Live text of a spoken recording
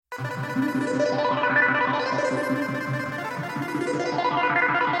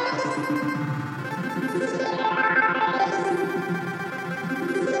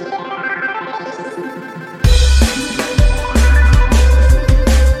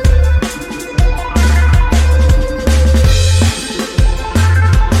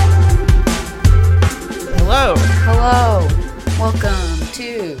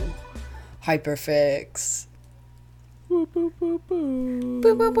Hyperfix. Boop, boop, boop, boop.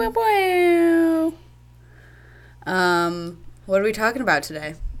 Boo, boo, boo, boo. What are we talking about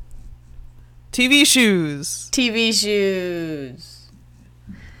today? TV shoes. TV shoes.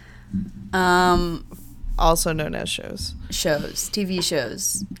 Also known as shows. TV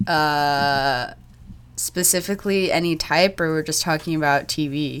shows. Specifically any type, or we're just talking about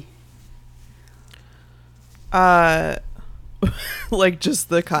TV? Like just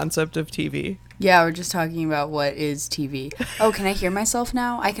the concept of TV. Yeah, we're just talking about what is TV. Oh, can I hear myself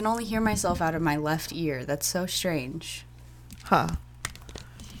now? I can only hear myself out of my left ear. That's so strange. Huh.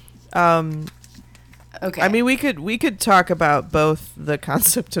 Okay. I mean, we could talk about both the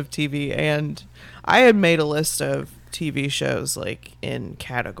concept of TV, and I had made a list of TV shows like in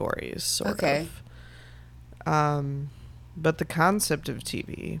categories, sort of. But the concept of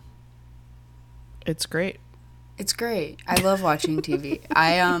TV, it's great. It's great. I love watching TV.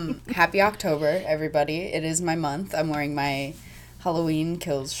 Happy October, everybody. It is my month. I'm wearing my Halloween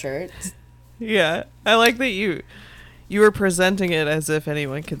Kills shirt. Yeah, I like that you were presenting it as if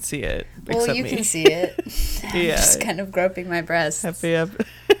anyone could see it. Well, except you me. Can see it. I'm Yeah. just kind of groping my breasts. Happy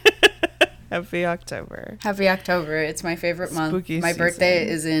October. Happy October. It's my favorite month. Spooky My season. birthday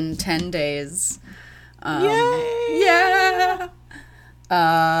is in 10 days. Yay! Yeah!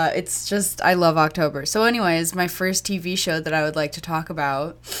 It's just, I love October. So anyways, my first TV show that I would like to talk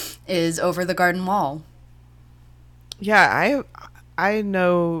about is Over the Garden Wall. Yeah, I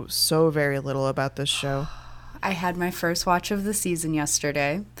know so very little about this show. I had my first watch of the season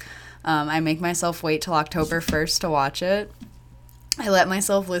yesterday. I make myself wait till October 1st to watch it. I let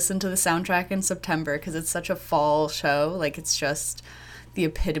myself listen to the soundtrack in September because it's such a fall show. Like, it's just the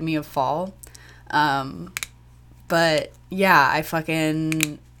epitome of fall. But yeah,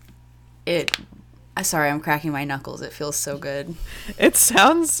 sorry, I'm cracking my knuckles. It feels so good. It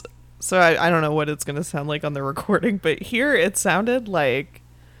sounds, so I don't know what it's going to sound like on the recording, but here it sounded like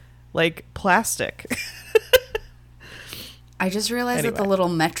plastic. I just realized that the little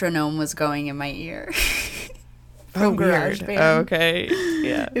metronome was going in my ear. From GarageBand. weird. Oh, okay.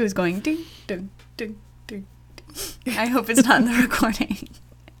 Yeah. It was going ding, ding, ding, ding. I hope it's not in the recording.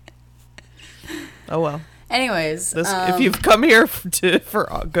 Oh, well. Anyways. If you've come here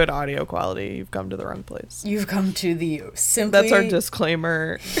for good audio quality, you've come to the wrong place. You've come to the simply... That's our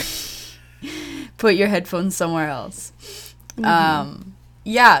disclaimer. Put your headphones somewhere else. Mm-hmm.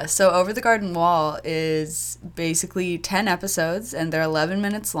 Yeah, so Over the Garden Wall is basically 10 episodes, and they're 11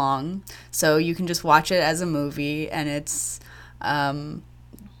 minutes long, so you can just watch it as a movie, and it's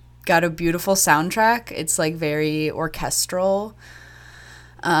got a beautiful soundtrack. It's, like, very orchestral.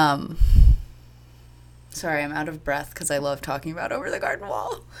 Sorry, I'm out of breath because I love talking about Over the Garden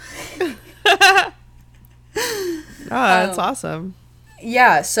Wall. That's awesome.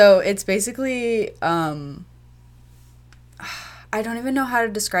 Yeah, so it's basically... I don't even know how to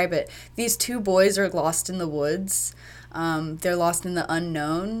describe it. These two boys are lost in the woods. They're lost in the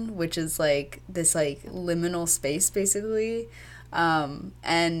unknown, which is like this like liminal space basically.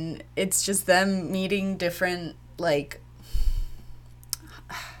 And it's just them meeting different like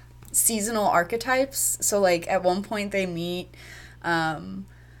seasonal archetypes. So like at one point they meet,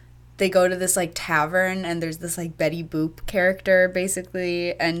 they go to this like tavern and there's this like Betty Boop character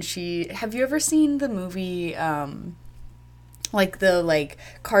basically. And have you ever seen the movie, like the like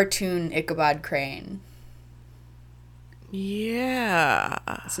cartoon Ichabod Crane? Yeah.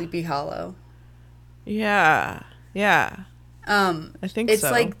 Sleepy Hollow. Yeah. I think it's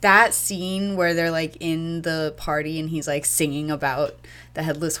so. like that scene where they're like in the party and he's like singing about the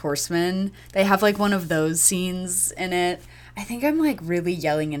Headless Horseman. They have like one of those scenes in it. I think I'm like really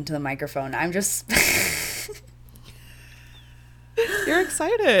yelling into the microphone. I'm just You're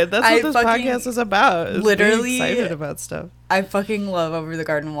excited. That's what this podcast is about. Is literally being excited about stuff. I fucking love Over the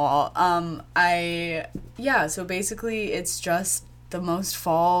Garden Wall. So basically it's just the most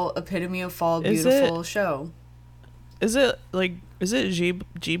fall, epitome of fall, beautiful show. Is it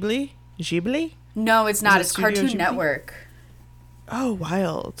Ghibli? Ghibli? No, it's not. It's Studio Cartoon Ghibli? Network. Oh,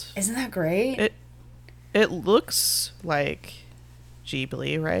 wild. Isn't that great? It looks like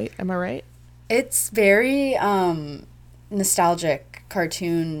Ghibli, right? Am I right? It's very nostalgic,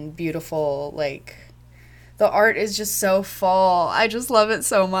 cartoon, beautiful, like the art is just so fall. I just love it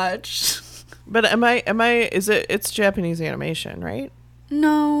so much. But it's Japanese animation, right?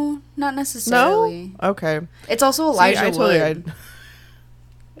 No, not necessarily. No? Okay. It's also Elijah Wood.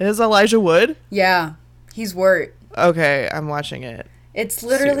 It is Elijah Wood? Yeah. He's Wirt. Okay, I'm watching it. It's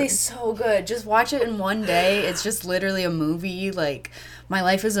literally so good. Just watch it in one day. It's just literally a movie. Like, my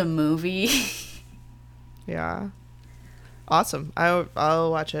life is a movie. Yeah. Awesome.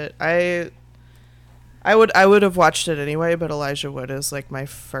 I'll watch it. I I would have watched it anyway, but Elijah Wood is like my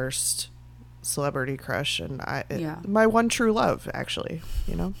first celebrity crush, and Yeah. my one true love, actually.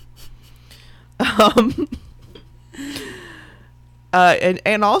 You know. Um.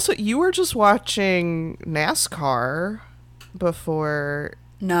 And also you were just watching NASCAR before.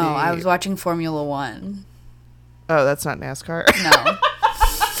 No, I was watching Formula One. Oh, that's not NASCAR. No.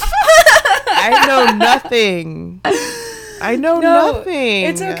 I know nothing. I know nothing.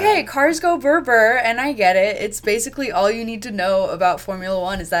 It's okay. Cars go burr, and I get it. It's basically all you need to know about Formula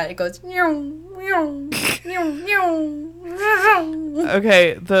One is that it goes.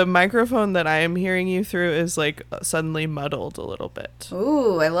 Okay, the microphone that I am hearing you through is like suddenly muddled a little bit.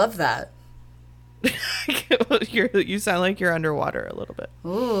 Ooh, I love that. You sound like you're underwater a little bit.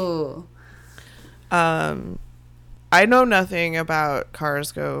 Ooh. I know nothing about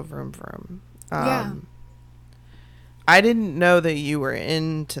Cars Go Vroom Vroom. Yeah. I didn't know that you were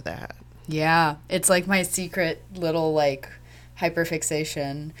into that. Yeah, it's like my secret little like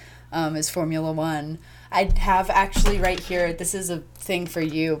hyperfixation is Formula One. I have actually right here. This is a thing for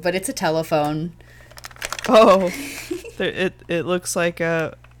you, but it's a telephone. Oh, it looks like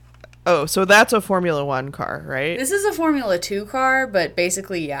a. Oh, so that's a Formula One car, right? This is a Formula 2 car, but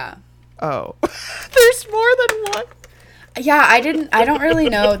basically, yeah. Oh, there's more than one. Yeah, I don't really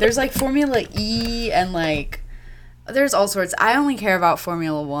know. There's like Formula E and like there's all sorts. I only care about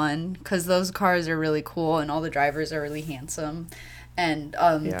Formula 1 cuz those cars are really cool and all the drivers are really handsome. And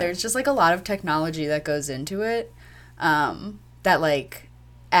there's just like a lot of technology that goes into it. That like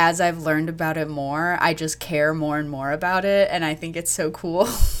as I've learned about it more, I just care more and more about it, and I think it's so cool.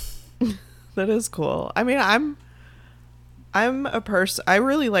 That is cool. I mean, I'm a person. I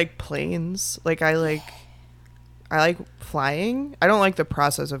really like planes. Like I like flying. I don't like the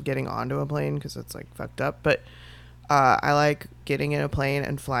process of getting onto a plane because it's like fucked up. But I like getting in a plane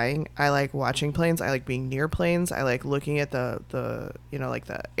and flying. I like watching planes. I like being near planes. I like looking at the like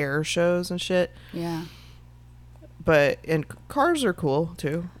the air shows and shit. Yeah. And cars are cool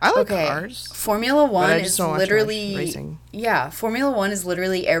too. I like cars. Formula One is literally racing. Yeah, Formula One is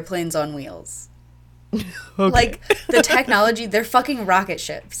literally airplanes on wheels. Okay. Like the technology, they're fucking rocket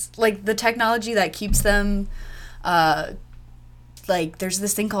ships. Like the technology that keeps them like there's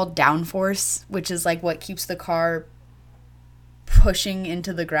this thing called downforce, which is like what keeps the car pushing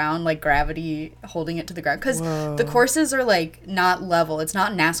into the ground, like gravity holding it to the ground, because the courses are like not level. It's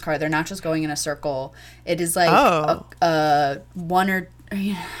not NASCAR. They're not just going in a circle. It is like one or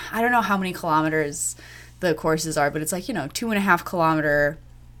I don't know how many kilometers the courses are, but it's like 2.5 kilometer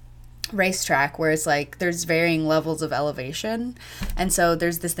racetrack where it's like there's varying levels of elevation, and so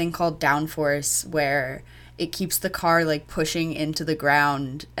there's this thing called downforce where it keeps the car like pushing into the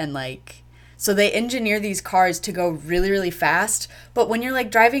ground, and like so they engineer these cars to go really, really fast. But when you're like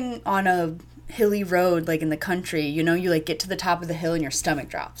driving on a hilly road, like in the country, you like get to the top of the hill and your stomach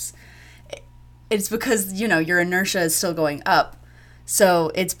drops. It's because, your inertia is still going up.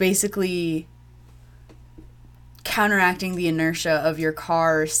 So it's basically counteracting the inertia of your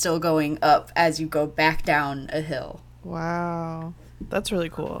car still going up as you go back down a hill. Wow. That's really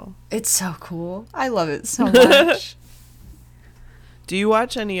cool. It's so cool. I love it so much. Do you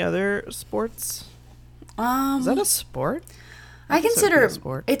watch any other sports? Is that a sport? I consider it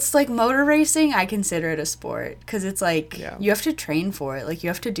sport. It's like motor racing. I consider it a sport because it's like you have to train for it. Like you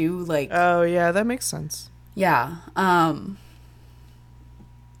have to do like. Oh yeah, that makes sense. Yeah.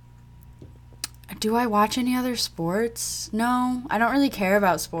 Do I watch any other sports? No, I don't really care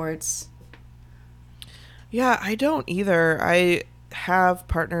about sports. Yeah, I don't either. I have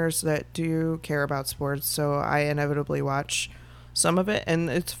partners that do care about sports, so I inevitably watch some of it, and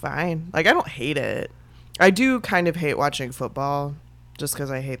it's fine. Like, I don't hate it. I do kind of hate watching football just because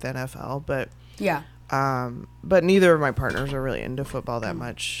I hate the NFL, but yeah. But neither of my partners are really into football that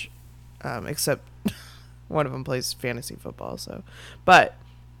much, except one of them plays fantasy football. So, but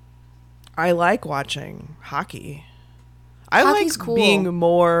I like watching hockey. Hockey's cool.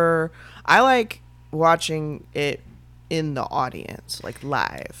 I like watching it in the audience, like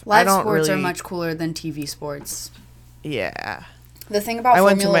live. Live sports are much cooler than TV sports. Yeah. The thing about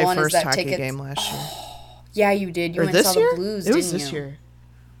Formula One is that tickets. I went to my first hockey game last year. Yeah, you did. You went and saw the Blues, didn't you? It was this year.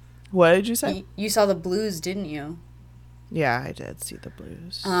 What did you say? You saw the Blues, didn't you? Yeah, I did see the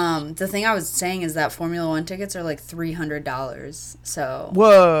Blues. The thing I was saying is that Formula One tickets are like $300. So.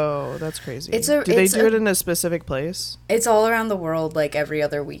 Whoa, that's crazy. Do they do it in a specific place? It's all around the world, like every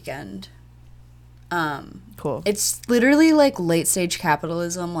other weekend. Cool. It's literally like late stage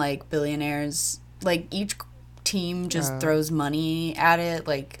capitalism, like billionaires, like each team just throws money at it.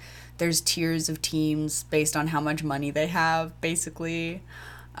 Like there's tiers of teams based on how much money they have, basically.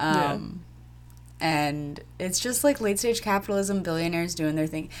 And it's just like late stage capitalism, billionaires doing their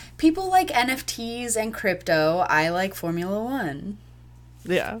thing. People like NFTs and crypto. I like Formula One.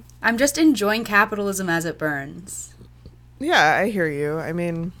 Yeah. I'm just enjoying capitalism as it burns. Yeah, I hear you. I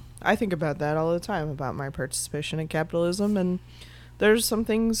mean, I think about that all the time, about my participation in capitalism, and there's some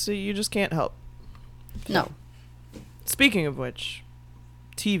things that you just can't help. No. Speaking of which,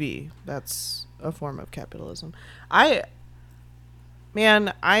 TV, that's a form of capitalism. I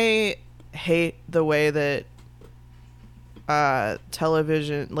hate the way that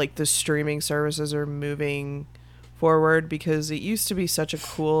television, like the streaming services, are moving forward, because it used to be such a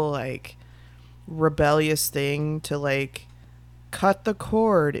cool, like, rebellious thing to, like, cut the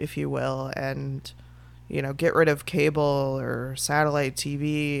cord, if you will, and, you know, get rid of cable or satellite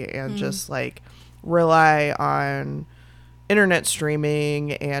TV and just, like, rely on internet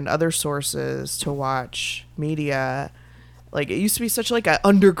streaming and other sources to watch media. Like, it used to be such, like, a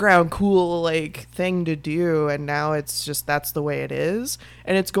underground cool, like, thing to do, and now it's just, that's the way it is.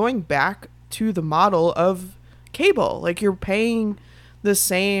 And it's going back to the model of cable. Like, you're paying the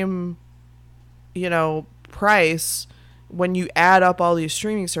same, you know, price when you add up all these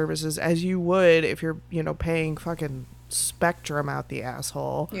streaming services as you would if you're, you know, paying fucking Spectrum out the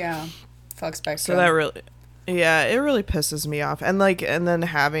asshole. Yeah. Fuck Spectrum. So that really, yeah, it really pisses me off. And, like, and then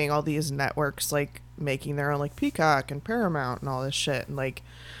having all these networks, like, making their own, like, Peacock and Paramount and all this shit, and, like,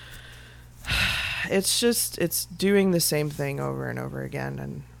 it's just, it's doing the same thing over and over again.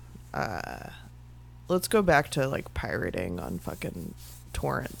 And let's go back to, like, pirating on fucking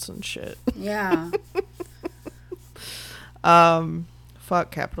torrents and shit. Yeah.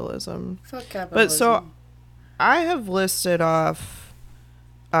 Fuck capitalism. Fuck capitalism. But so I have listed off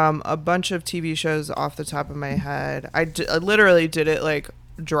a bunch of TV shows off the top of my head. I literally did it, like,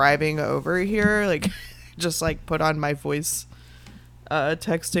 driving over here, like, just, like, put on my voice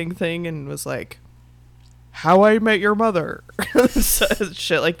texting thing and was like, How I Met Your Mother.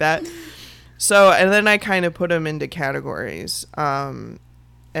 Shit like that. So, and then I kind of put them into categories. And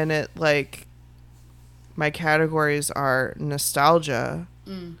it, like, my categories are nostalgia,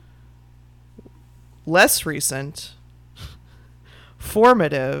 less recent,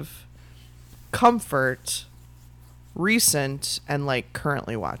 formative, comfort, recent, and, like,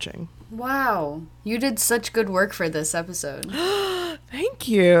 currently watching. Wow. You did such good work for this episode. Thank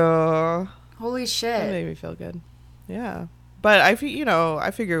you. Holy That shit. made me feel good. Yeah. But I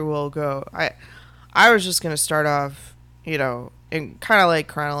figure we'll go. I was just going to start off, you know, in kind of like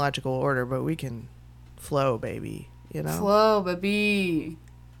chronological order, but we can flow, baby, you know? Flow, baby.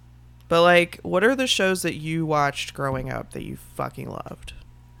 But, like, what are the shows that you watched growing up that you fucking loved?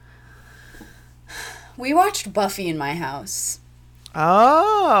 We watched Buffy in my house.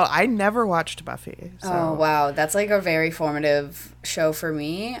 Oh, I never watched Buffy. So. Oh, wow. That's, like, a very formative show for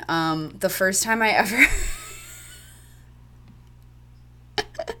me. The first time I ever...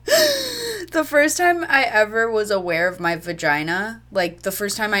 The first time I ever was aware of my vagina, like, the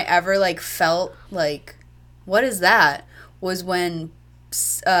first time I ever, like, felt, like, what is that? Was when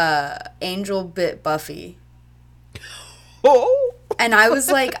Angel bit Buffy. Oh! And I was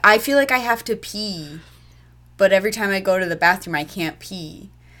like, I feel like I have to pee, but every time I go to the bathroom, I can't pee.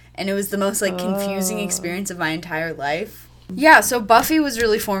 And it was the most, like, confusing experience of my entire life. Yeah, so Buffy was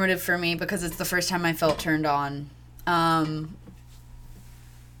really formative for me because it's the first time I felt turned on.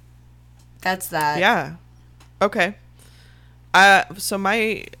 That's that. Yeah. Okay. So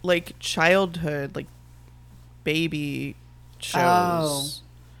my, like, childhood, like, baby shows.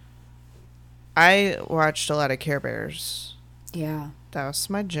 I watched a lot of Care Bears. Yeah. That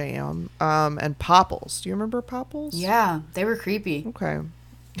was my jam. And Popples. Do you remember Popples? Yeah, they were creepy. Okay.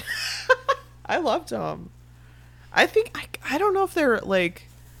 I loved them. I think, I don't know if they're, like,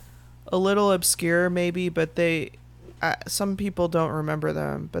 a little obscure maybe, but some people don't remember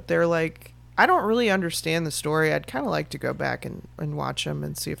them, but they're, like, I don't really understand the story. I'd kind of like to go back and watch them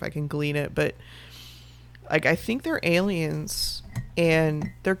and see if I can glean it, but, like, I think they're aliens,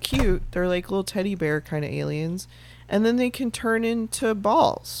 and they're cute. They're, like, little teddy bear kind of aliens, and then they can turn into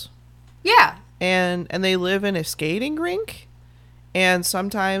balls. Yeah. And they live in a skating rink, and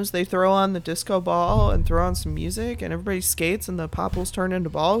sometimes they throw on the disco ball and throw on some music, and everybody skates, and the Popples turn into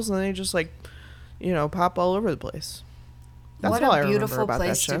balls, and they just, like, you know, pop all over the place. That's what all a I remember beautiful about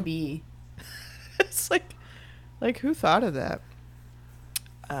place that show. to be. It's like who thought of that?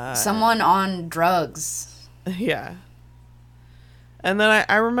 Someone on drugs. Yeah. And then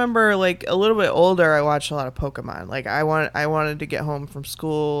I remember, like, a little bit older, I watched a lot of Pokemon. Like, I wanted to get home from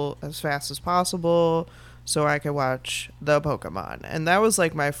school as fast as possible, so I could watch the Pokemon. And that was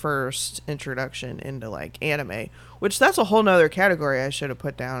like my first introduction into like anime, which that's a whole nother category I should have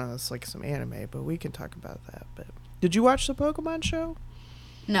put down as like some anime, but we can talk about that. But did you watch the Pokemon show?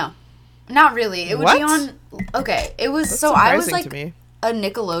 No, not really. It would What? be on. Okay, it was That's so I was surprising like to me. a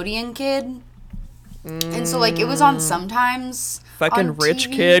Nickelodeon kid, and so like it was on sometimes. Fucking on rich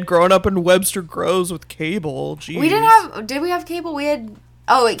TV. kid growing up in Webster Groves with cable. Jeez. We didn't have. Did we have cable? We had.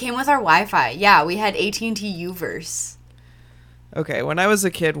 Oh, it came with our Wi-Fi. Yeah, we had AT&T Uverse. Okay, when I was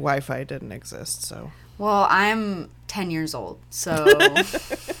a kid, Wi-Fi didn't exist, so. Well, I'm 10 years old, so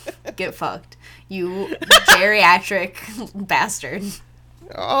get fucked, you geriatric bastard.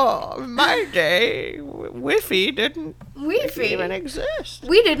 Oh, my day, Wi-Fi didn't Wi-Fi. even exist.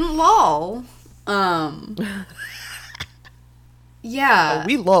 We didn't lol. Yeah. Oh,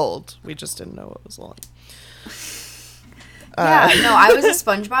 we lulled. We just didn't know it was lulling. Yeah, no, I was a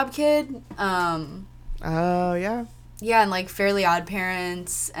SpongeBob kid. Oh, yeah. Yeah, and like Fairly Odd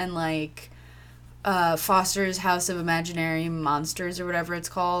Parents and like Foster's House of Imaginary Monsters or whatever it's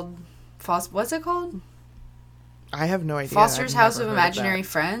called. What's it called? I have no idea. Foster's I've House never of heard Imaginary that.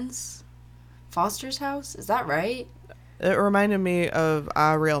 Friends? Foster's House? Is that right? It reminded me of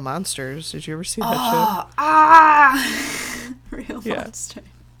Real Monsters. Did you ever see that Oh, Real Yeah. Monster. show?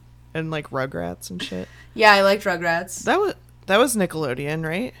 And like Rugrats and shit. Yeah, I liked Rugrats. That was Nickelodeon,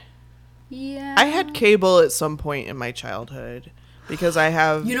 right? Yeah. I had cable at some point in my childhood because I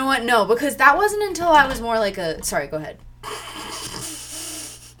have. You know what? No, because that wasn't until I was more like a... Sorry, go ahead.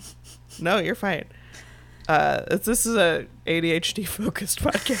 No, you're fine. This is a ADHD focused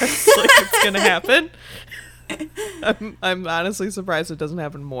podcast. Like it's gonna happen. I'm honestly surprised it doesn't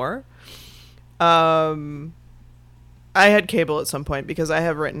happen more. I had cable at some point because I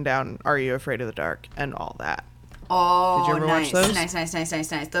have written down "Are You Afraid of the Dark" and all that. Oh, Did you ever nice. watch those?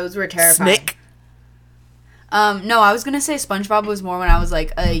 Nice. Those were terrifying. Snick. No, I was gonna say SpongeBob was more when I was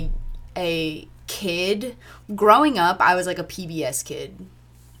like a kid. Growing up, I was like a PBS kid.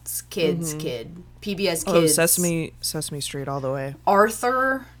 Kid. PBS Oh, kids. Sesame Street all the way.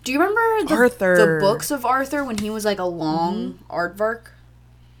 Arthur. Do you remember Arthur. the books of Arthur when he was like a long aardvark?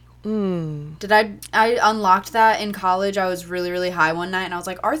 Did I unlocked that in college? I was really, really high one night and I was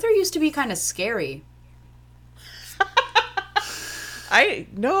like, Arthur used to be kind of scary. I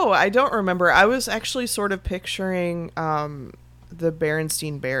don't remember. I was actually sort of picturing the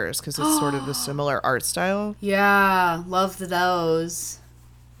Berenstein Bears because it's sort of a similar art style. Yeah, loved those.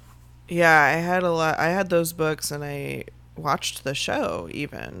 Yeah, I had those books and I watched the show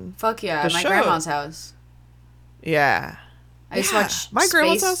even. Fuck yeah, The at my show. grandma's house. Yeah. I used to watch my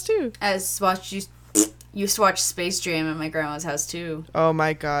grandma's house too. Used to watch Space Jam at my grandma's house too. Oh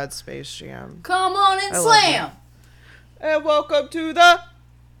my god, Space Jam. Come on and I love slam! And welcome to the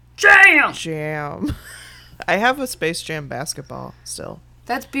Jam! I have a Space Jam basketball still.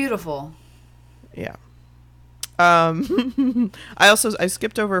 That's beautiful. Yeah. I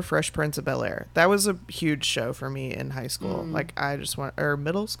skipped over Fresh Prince of Bel-Air. That was a huge show for me in high school. Like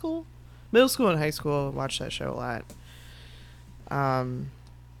middle school and high school, watched that show a lot.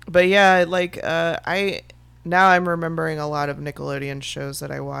 But yeah, like I'm remembering a lot of Nickelodeon shows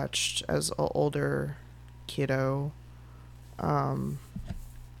that I watched as an older kiddo.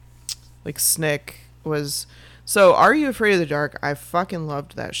 Like Snick was. So, Are You Afraid of the Dark? I fucking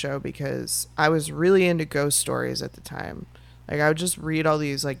loved that show because I was really into ghost stories at the time. Like, I would just read all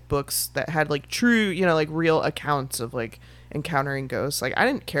these, like, books that had, like, true, like, real accounts of, like, encountering ghosts. Like, I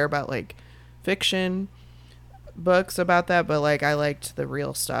didn't care about, like, fiction books about that, but, like, I liked the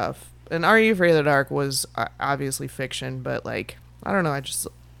real stuff. And Are You Afraid of the Dark was obviously fiction, but, like, I don't know.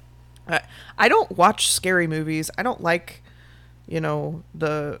 I don't watch scary movies. I don't like,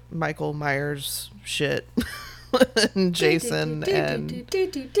 the Michael Myers shit. And Jason and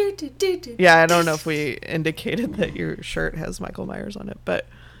yeah, I don't know if we indicated that your shirt has Michael Myers on it, but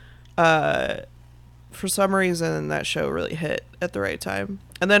for some reason that show really hit at the right time.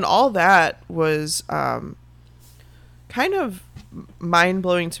 And then all that was kind of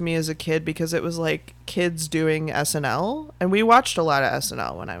mind-blowing to me as a kid because it was like kids doing SNL, and we watched a lot of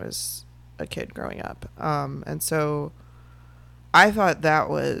SNL when I was a kid growing up. And so I thought that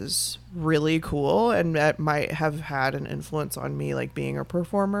was really cool, and that might have had an influence on me, like being a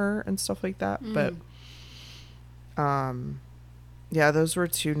performer and stuff like that. But, yeah, those were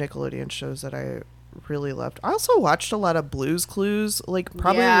two Nickelodeon shows that I really loved. I also watched a lot of Blue's Clues, like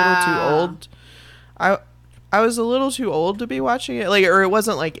probably a little too old. I was a little too old to be watching it, like, or it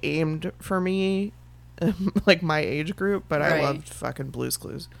wasn't like aimed for me, like my age group. But I loved fucking Blue's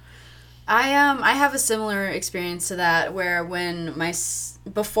Clues. I have a similar experience to that where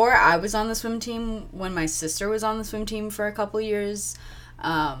before I was on the swim team, when my sister was on the swim team for a couple years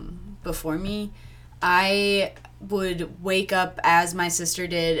before me, I would wake up as my sister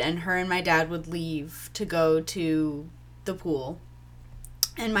did, and her and my dad would leave to go to the pool.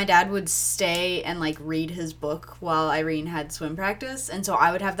 And my dad would stay and like read his book while Irene had swim practice, and so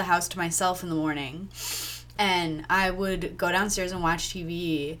I would have the house to myself in the morning. And I would go downstairs and watch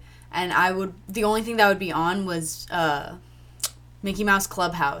TV, and the only thing that would be on was Mickey Mouse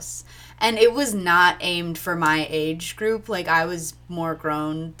Clubhouse. And it was not aimed for my age group. Like, I was more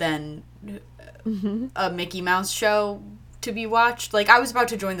grown than a Mickey Mouse show to be watched. Like, I was about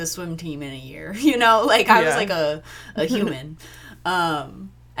to join the swim team in a year, you know? Like, I was like a human.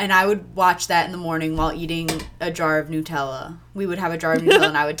 And I would watch that in the morning while eating a jar of Nutella. We would have a jar of Nutella,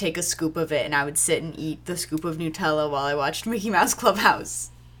 and I would take a scoop of it, and I would sit and eat the scoop of Nutella while I watched Mickey Mouse Clubhouse.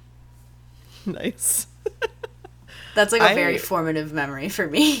 Nice. That's like a very formative memory for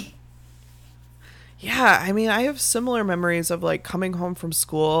me. Yeah, I mean, I have similar memories of like coming home from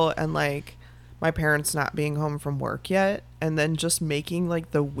school and like my parents not being home from work yet, and then just making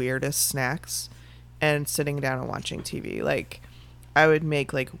like the weirdest snacks and sitting down and watching TV. Like, I would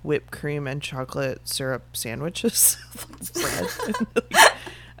make like whipped cream and chocolate syrup sandwiches with bread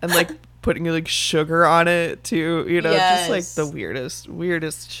and like putting like sugar on it too, you know, just like the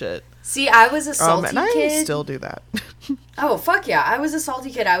weirdest shit. See, I was a salty and I kid. Still do that. Oh, fuck yeah. I was a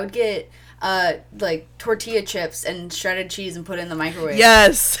salty kid. I would get like tortilla chips and shredded cheese and put it in the microwave.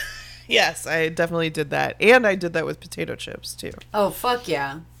 Yes. Yes, I definitely did that. And I did that with potato chips too. Oh, fuck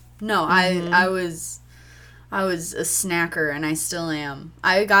yeah. No, I was a snacker, and I still am.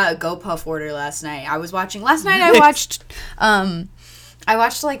 I got a GoPuff order last night. I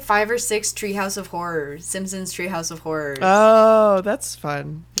watched like 5 or 6 Treehouse of Horror, Simpsons Treehouse of Horrors. Oh, that's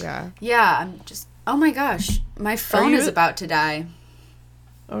fun. Yeah. Yeah, oh my gosh. My phone is about to die.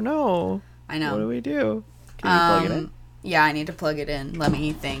 Oh no. I know. What do we do? Can you plug it in? Yeah, I need to plug it in. Let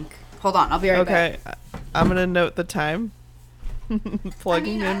me think. Hold on, I'll be right back. Okay, I'm going to note the time.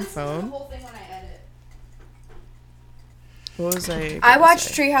 Plugging in phone. The whole thing when I edit. What was I watched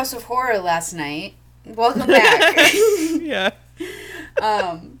Treehouse of Horror last night. Welcome back. Yeah.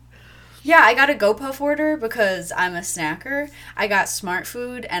 Yeah, I got a GoPuff order because I'm a snacker. I got Smart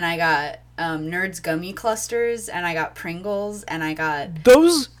Food, and I got Nerds gummy clusters, and I got Pringles, and I got...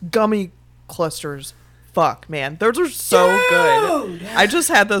 Those gummy clusters, fuck, man. Those are so good. I just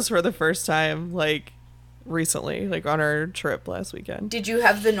had those for the first time, like, recently, like, on our trip last weekend. Did you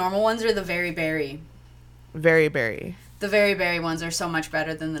have the normal ones or the Very Berry? Very Berry. The Very Berry ones are so much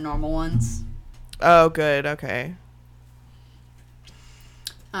better than the normal ones. Oh, good. Okay.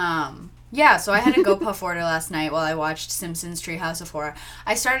 Yeah, so I had a GoPuff order last night while I watched Simpsons Treehouse of Horror.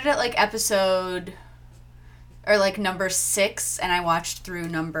 I started at like episode or like number 6, and I watched through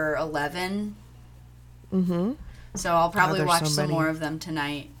number 11. Mm-hmm. So I'll probably watch some more of them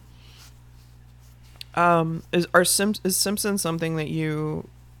tonight. Is Simpsons something that you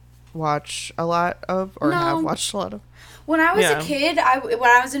watch a lot of or have watched a lot of? When I was a kid, when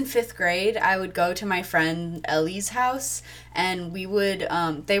I was in 5th grade, I would go to my friend Ellie's house, and we would,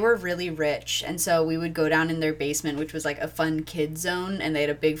 they were really rich, and so we would go down in their basement, which was like a fun kid zone, and they had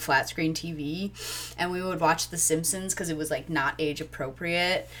a big flat screen TV, and we would watch The Simpsons because it was like not age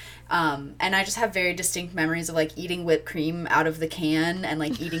appropriate. And I just have very distinct memories of like eating whipped cream out of the can and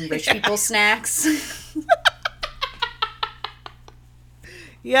like eating rich people snacks.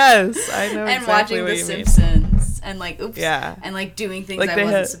 Yes, I know. And exactly watching what The you Simpsons and like and like doing things like I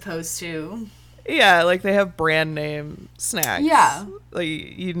wasn't supposed to. Yeah, like they have brand name snacks. Yeah, like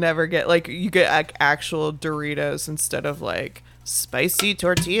you never get like you get like actual Doritos instead of like spicy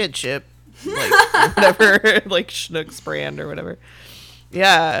tortilla chip, like whatever, like Schnucks brand or whatever.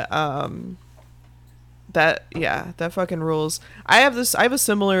 Yeah, that fucking rules. I have a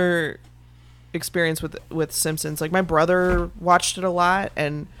similar experience with Simpsons. Like my brother watched it a lot,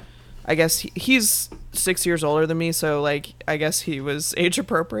 and I guess he's 6 years older than me, so like I guess he was age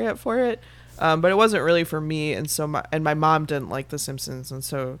appropriate for it. But it wasn't really for me, and so my mom didn't like The Simpsons, and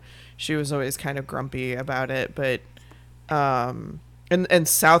so she was always kind of grumpy about it. But and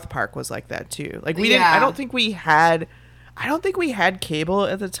South Park was like that too. Like we didn't. I don't think we had cable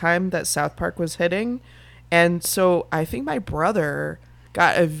at the time that South Park was hitting, and so I think my brother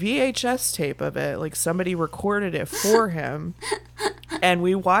got a VHS tape of it. Like somebody recorded it for him, and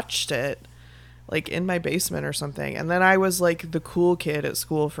we watched it like in my basement or something. And then I was like the cool kid at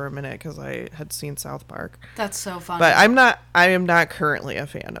school for a minute because I had seen South Park. That's so funny. But I am not currently a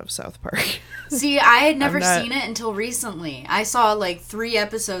fan of South Park. See, I had never seen it until recently. I saw like 3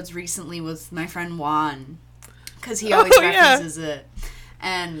 episodes recently with my friend Juan because he always references it.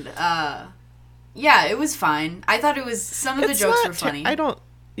 And yeah, it was fine. I thought it was, some of the jokes were funny.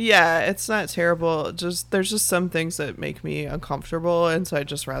 Yeah, it's not terrible. Just there's just some things that make me uncomfortable, and so I'd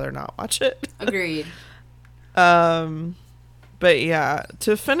just rather not watch it. Agreed. But yeah,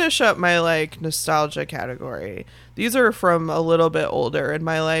 to finish up my like nostalgia category, these are from a little bit older in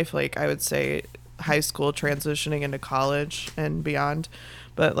my life, like I would say high school transitioning into college and beyond.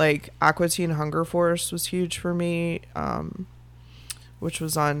 But like Aqua Teen Hunger Force was huge for me, which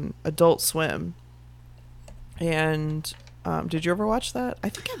was on Adult Swim. And did you ever watch that? I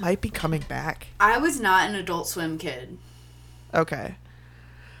think it might be coming back. I was not an Adult Swim kid. Okay.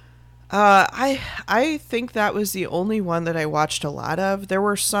 I think that was the only one that I watched a lot of. There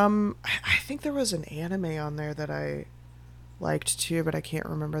were some, I think there was an anime on there that I liked too, but I can't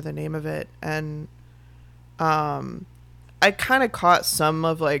remember the name of it. And I kind of caught some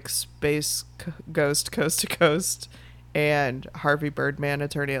of like Space Ghost Coast to Coast and Harvey Birdman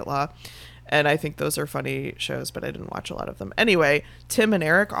Attorney at Law. And I think those are funny shows, but I didn't watch a lot of them. Anyway, Tim and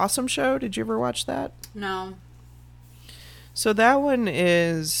Eric, awesome show. Did you ever watch that? No. So that one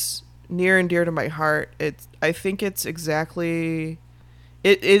is near and dear to my heart. I think it's exactly...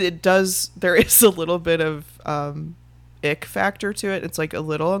 It does... There is a little bit of ick factor to it. It's like a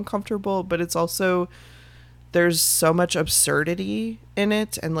little uncomfortable, but it's also... There's so much absurdity in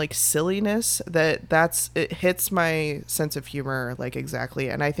it and like silliness that it hits my sense of humor like exactly.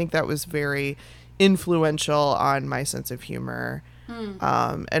 And I think that was very influential on my sense of humor.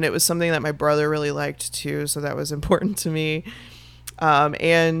 And it was something that my brother really liked too. So that was important to me.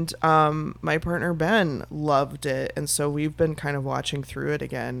 And my partner Ben loved it. And so we've been kind of watching through it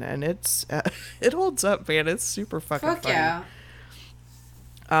again, and it holds up, man. It's super fucking funny. Yeah.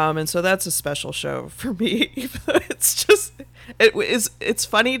 And so that's a special show for me, even though it's just, it's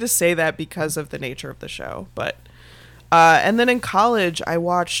funny to say that because of the nature of the show. But, and then in college, I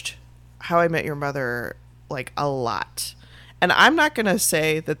watched How I Met Your Mother, like, a lot. And I'm not going to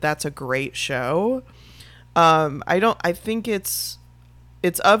say that that's a great show. I think it's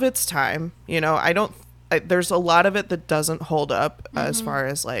of its time, you know. There's a lot of it that doesn't hold up as far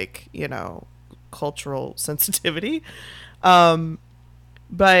as like, you know, cultural sensitivity.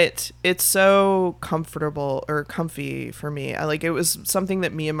 But it's so comfy for me. It was something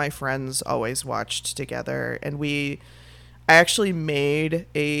that me and my friends always watched together. And I actually made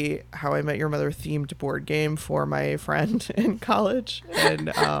a How I Met Your Mother themed board game for my friend in college.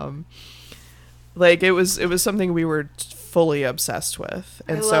 And, it was something we were fully obsessed with.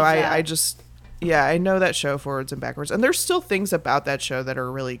 And so I just, yeah, I know that show forwards and backwards. And there's still things about that show that are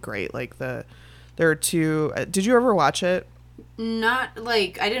really great. Like there are 2, did you ever watch it? Not,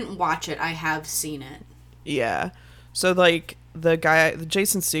 like, I didn't watch it. I have seen it. Yeah. So, like, the guy,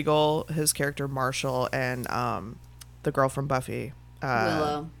 Jason Segel, his character Marshall, and the girl from Buffy.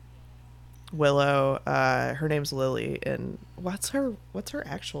 Willow. Her name's Lily. And what's her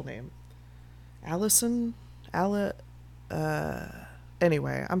actual name? Allison?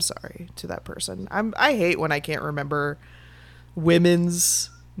 Anyway, I'm sorry to that person. I hate when I can't remember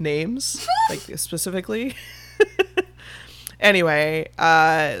women's names, like, specifically. Anyway,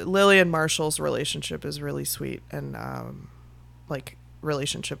 Lily and Marshall's relationship is really sweet, and like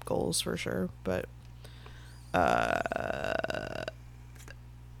relationship goals for sure. But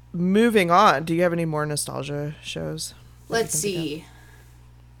moving on, do you have any more nostalgia shows? Let's see.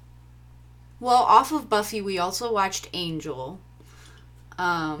 Well, off of Buffy, we also watched Angel.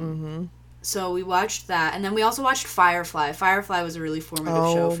 So we watched that, and then we also watched Firefly. Firefly was a really formative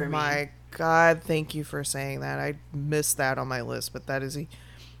show for me. Oh my God, thank you for saying that. I missed that on my list, but that is a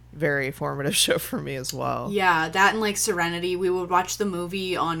very formative show for me as well. Yeah, that and like Serenity. We would watch the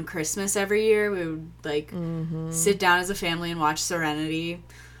movie on Christmas every year. We would like sit down as a family and watch Serenity.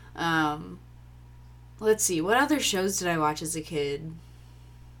 Let's see, what other shows did I watch as a kid?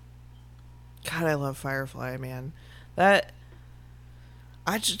 God, I love Firefly, man.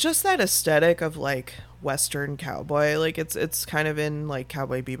 Just that aesthetic of like Western cowboy, like it's kind of in like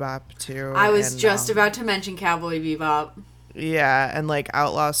Cowboy Bebop too. I was just about to mention Cowboy Bebop. Yeah, and like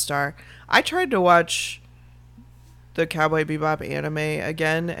Outlaw Star. I tried to watch the Cowboy Bebop anime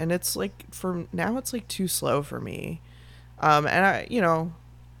again, and it's like it's like too slow for me. And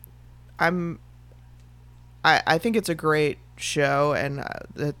I think it's a great show, and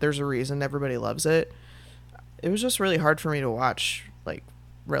there's a reason everybody loves it. It was just really hard for me to watch like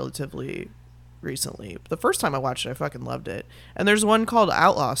relatively recently. The first time I watched it, I fucking loved it. And there's one called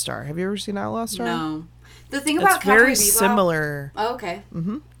Outlaw Star. Have you ever seen Outlaw Star? No. The thing about It's very Cowboy Bebop, similar. Oh, okay.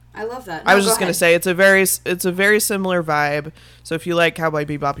 Mm-hmm. I love that. I No, was go just gonna ahead. say it's a very similar vibe. So if you like Cowboy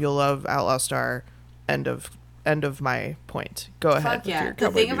Bebop, you'll love Outlaw Star. End of my point. Go ahead. Fuck With yeah. your The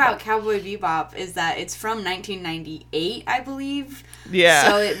Cowboy thing Bebop. about Cowboy Bebop is that it's from 1998, I believe. Yeah.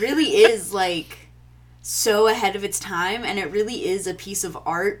 So it really is, like, so ahead of its time, and it really is a piece of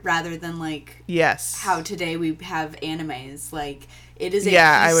art rather than, like, Yes. how today we have animes. Like, it is a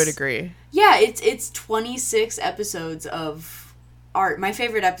Yeah, piece... I would agree. Yeah, it's 26 episodes of art. My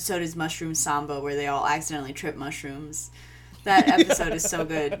favorite episode is Mushroom Samba, where they all accidentally trip mushrooms. That episode is so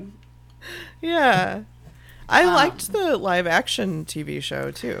good. Yeah. I liked the live action TV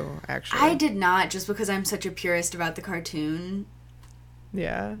show too, actually. I did not, just because I'm such a purist about the cartoon.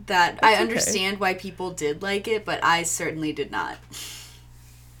 Yeah. That That's I understand why people did like it, but I certainly did not.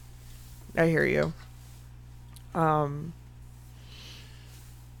 I hear you.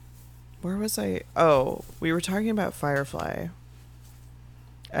 Where was I? Oh, we were talking about Firefly.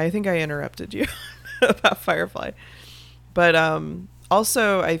 I think I interrupted you about Firefly. But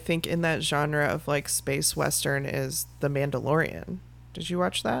also I think in that genre of like space western is The Mandalorian. Did you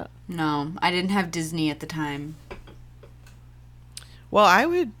watch that? No, I didn't have Disney at the time. Well, I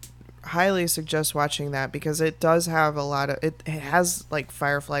would highly suggest watching that because it does have a lot of it has like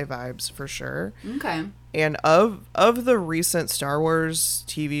Firefly vibes for sure. Okay. And of the recent Star Wars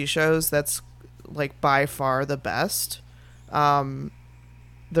TV shows, that's like by far the best.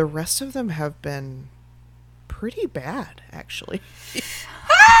 The rest of them have been pretty bad, actually.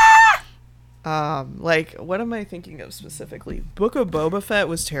 Like, what am I thinking of specifically? Book of Boba Fett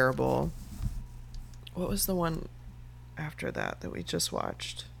was terrible. What was the one after that we just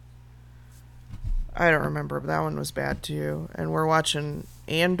watched? I don't remember, but that one was bad too. And we're watching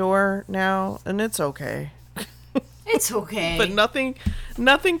Andor now, and it's okay. It's okay. But nothing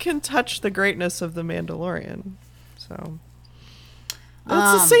can touch the greatness of The Mandalorian. So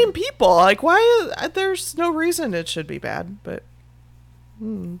it's the same people. Like, why? There's no reason it should be bad, but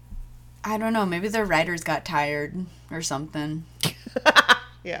I don't know. Maybe their writers got tired or something.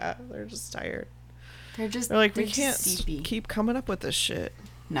 yeah, they're just tired. They're like, they're we just can't seepy. keep coming up with this shit.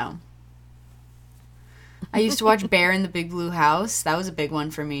 No. I used to watch Bear in the Big Blue House. That was a big one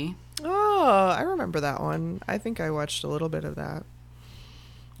for me. Oh, I remember that one. I think I watched a little bit of that.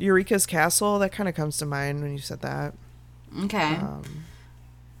 Eureka's Castle, that kind of comes to mind when you said that. Okay.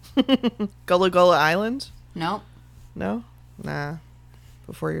 Gullah Gullah Island? Nope. No? Nah.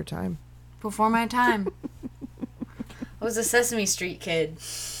 Before your time. Before my time. I was a Sesame Street kid.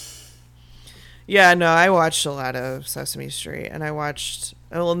 Yeah, no, I watched a lot of Sesame Street, and I watched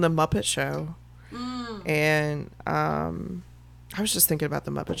The Muppet Show. And I was just thinking about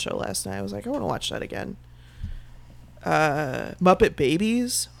The Muppet Show last night. I was like, I want to watch that again. Muppet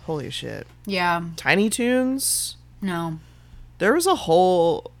Babies? Holy shit. Yeah. Tiny Toons? No. There was a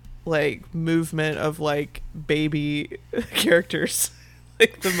whole, like, movement of, like, baby characters.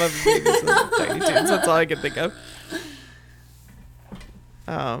 Like, the Muppet Babies and the Tiny Toons. That's all I can think of.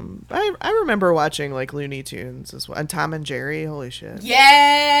 I remember watching like Looney Tunes as well, and Tom and Jerry. Holy shit!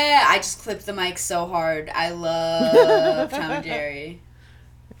 Yeah, I just clipped the mic so hard. I love Tom and Jerry.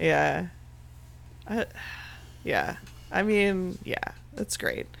 Yeah, yeah. I mean, yeah, that's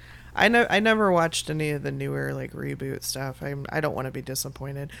great. I never watched any of the newer like reboot stuff. I don't want to be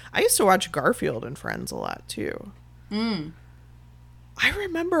disappointed. I used to watch Garfield and Friends a lot too. I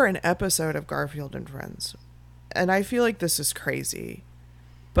remember an episode of Garfield and Friends, and I feel like this is crazy.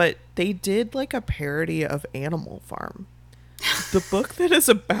 But they did like a parody of Animal Farm, the book that is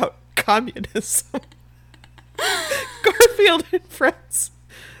about communism. Garfield and Friends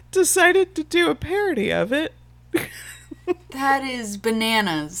decided to do a parody of it. That is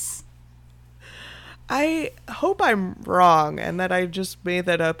bananas. I hope I'm wrong and that I just made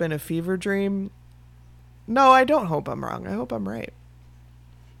that up in a fever dream. No, I don't hope I'm wrong. I hope I'm right.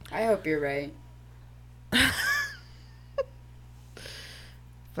 I hope you're right.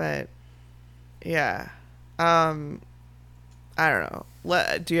 But yeah, I don't know.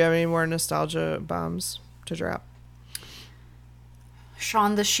 Do you have any more nostalgia bombs to drop?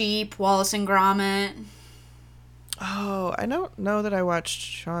 Shaun the Sheep, Wallace and Gromit. Oh, I don't know that I watched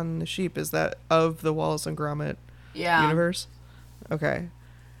Shaun the Sheep. Is that of the Wallace and Gromit universe? Okay.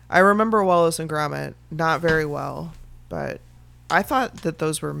 I remember Wallace and Gromit not very well, but I thought that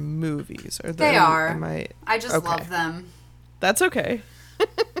those were movies. They are. I just okay. love them. That's okay.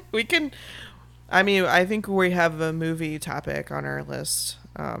 We can, I mean, I think we have a movie topic on our list,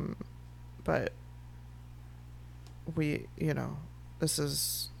 but this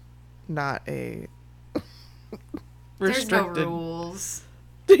is not a There's no restricted. rules.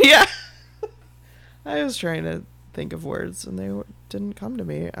 Yeah. I was trying to think of words and they didn't come to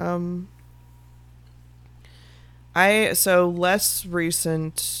me. So less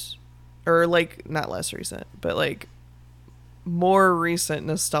recent, or like not less recent, but like more recent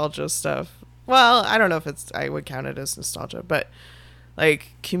nostalgia stuff. Well, I don't know if I would count it as nostalgia, but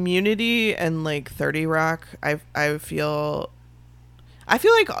like Community and like 30 Rock, I feel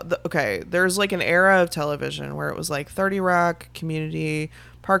like okay, there's like an era of television where it was like 30 Rock, Community,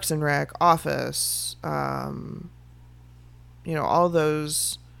 Parks and Rec, Office, all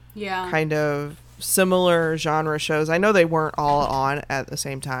those kind of similar genre shows. I know they weren't all on at the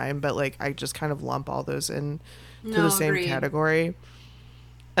same time, but like I just kind of lump all those in to the same category.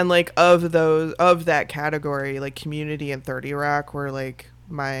 And like of that category, like Community and 30 Rock were like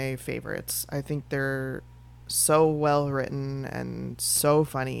my favorites. I think they're so well written and so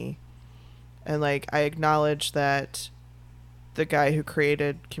funny. And like I acknowledge that the guy who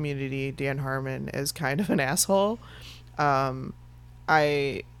created Community, Dan Harmon, is kind of an asshole.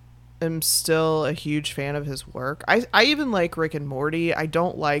 I am still a huge fan of his work. I even like Rick and Morty. I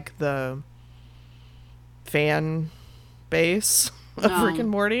don't like the fan base of Rick and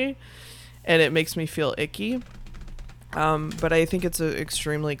Morty, and it makes me feel icky. But I think it's an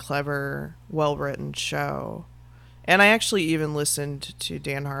extremely clever, well-written show. And I actually even listened to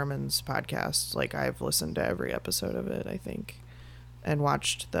Dan Harmon's podcast. Like, I've listened to every episode of it, I think, and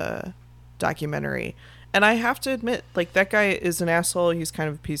watched the documentary. And I have to admit, like, that guy is an asshole. He's kind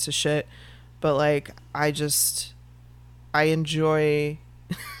of a piece of shit. But, like, I enjoy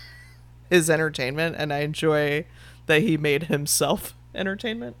his entertainment, and I enjoy that he made himself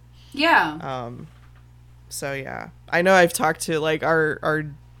entertainment. Yeah. So, yeah. I know I've talked to, like, our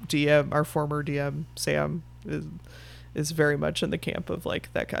DM, our former DM, Sam, is very much in the camp of,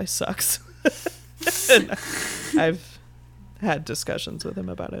 like, that guy sucks. And I've had discussions with him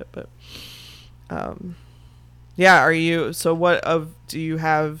about it, but... yeah, do you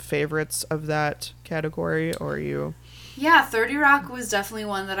have favorites of that category, or are you? Yeah, 30 Rock was definitely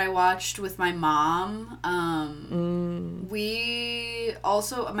one that I watched with my mom. We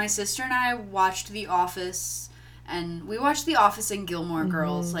also, my sister and I watched The Office, and we watched The Office and Gilmore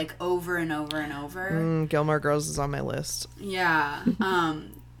Girls, like, over and over and over. Gilmore Girls is on my list. Yeah.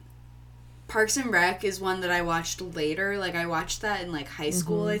 Parks and Rec is one that I watched later. Like, I watched that in, like, high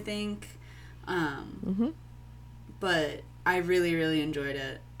school, I think. But I really, really enjoyed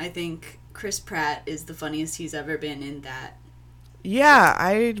it. I think Chris Pratt is the funniest he's ever been in that. Yeah,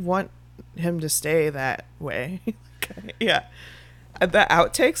 I want him to stay that way. Yeah. The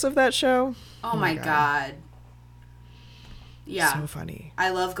outtakes of that show. Oh my God. Yeah. So funny. I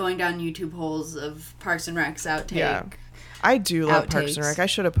love going down YouTube holes of Parks and Rec's outtake. Yeah. I do love Parks and Rec. I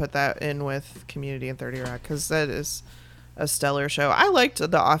should have put that in with Community and 30 Rock, because that is a stellar show. I liked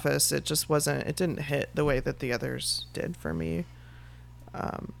The Office. It just it didn't hit the way that the others did for me.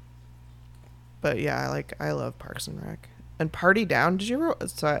 But yeah, I love Parks and Rec. And Party Down, did you ever?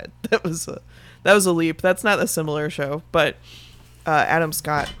 Sorry, that was a leap. That's not a similar show, but Adam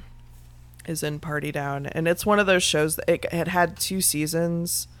Scott is in Party Down, and it's one of those shows that it had 2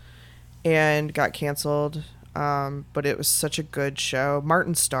 seasons and got canceled. But it was such a good show.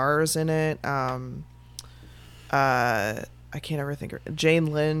 Martin Starr is in it. I can't ever think of Jane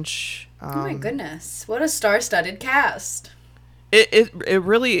Lynch. Oh my goodness. What a star-studded cast. It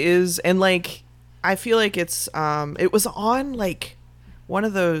really is. And like, I feel like it was on like one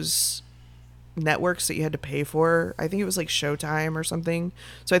of those networks that you had to pay for. I think it was like Showtime or something.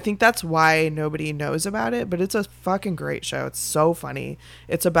 So I think that's why nobody knows about it, but it's a fucking great show. It's so funny.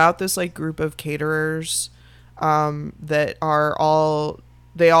 It's about this like group of caterers that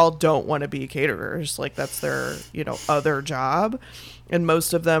they all don't want to be caterers. Like, that's their, other job. And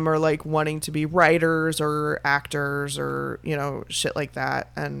most of them are like wanting to be writers or actors or, shit like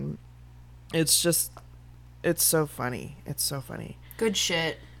that. And it's so funny. It's so funny. Good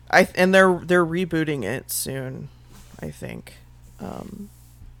shit. And they're rebooting it soon, I think.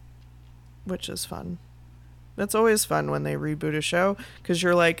 Which is fun. It's always fun when they reboot a show, because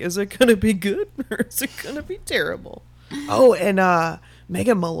you're like, is it going to be good or is it going to be terrible? Oh, and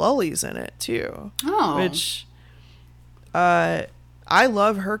Megan Mullally's in it too. Oh. Which I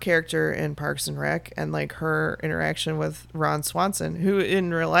love her character in Parks and Rec, and like her interaction with Ron Swanson, who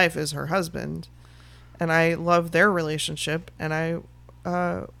in real life is her husband. And I love their relationship, and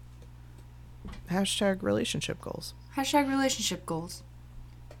hashtag relationship goals. Hashtag relationship goals.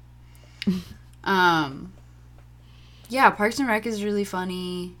 Yeah, Parks and Rec is really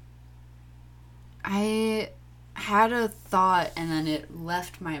funny. I had a thought and then it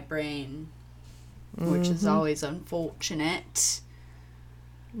left my brain, which is always unfortunate.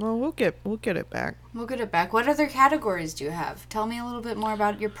 Well, we'll get it back. We'll get it back. What other categories do you have? Tell me a little bit more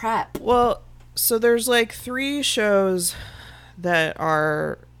about your prep. Well, so there's like 3 shows that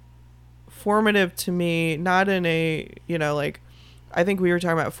are formative to me, not in a, like, I think we were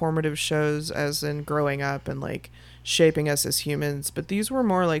talking about formative shows as in growing up and like shaping us as humans, but these were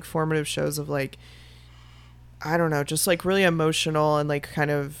more like formative shows of like, I don't know, just like really emotional and like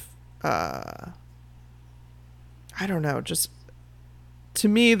kind of, I don't know, just to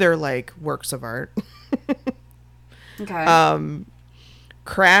me, they're like works of art. Okay.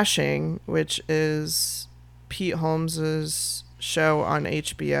 Crashing, which is Pete Holmes's show on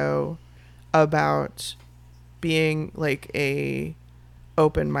HBO about being like a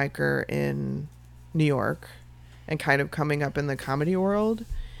open micer in New York and kind of coming up in the comedy world.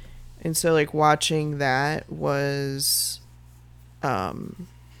 And so like watching that was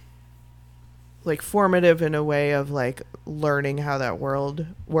like formative in a way of like learning how that world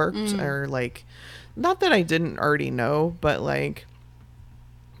worked, or like, not that I didn't already know, but like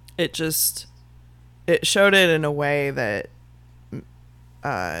it showed it in a way that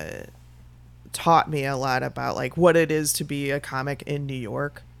taught me a lot about like what it is to be a comic in New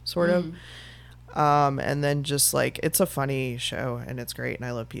York, sort of. And then just like, it's a funny show and it's great and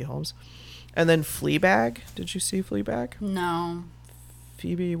I love Pete Holmes. And then Fleabag. Did you see Fleabag? No.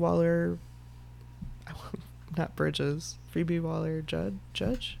 Phoebe Waller, not Bridges. Phoebe Waller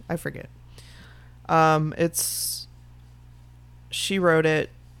Judge? I forget. She wrote it,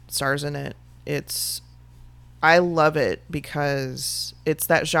 stars in it. I love it because it's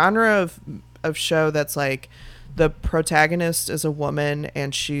that genre of show that's like the protagonist is a woman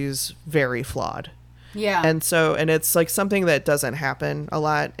and she's very flawed. Yeah. And it's like something that doesn't happen a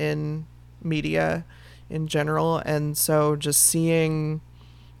lot in media in general. And so just seeing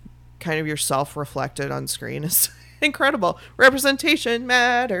kind of yourself reflected on screen is incredible. Representation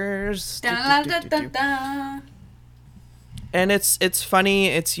matters. Da, da, da, da. And it's funny,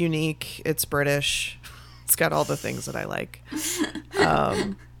 it's unique, it's British. It's got all the things that I like.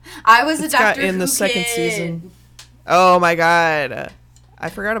 I was a Doctor Who in the second season. Oh my god. I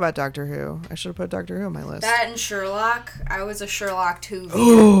forgot about Doctor Who. I should have put Doctor Who on my list. That and Sherlock. I was a Sherlock 2 viewer.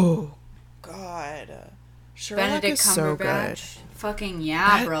 Oh god. Sherlock Benedict is so good. Cumberbatch. Fucking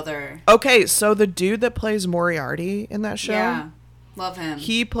yeah, brother. Okay, so the dude that plays Moriarty in that show, Yeah. Love him.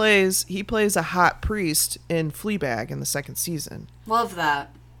 he plays a hot priest in Fleabag in the second season. Love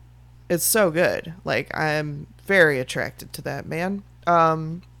that. It's so good. Like, I'm very attracted to that man.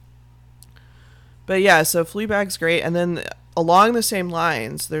 But yeah, so Fleabag's great. And then along the same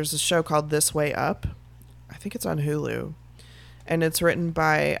lines, there's a show called This Way Up. I think it's on Hulu. And it's written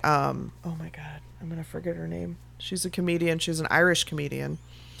by, oh my God, I'm going to forget her name. She's a comedian. She's an Irish comedian.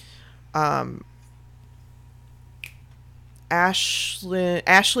 Aisling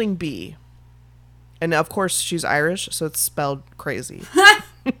Bea. And of course she's Irish, so it's spelled crazy.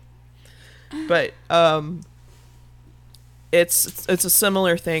 But it's a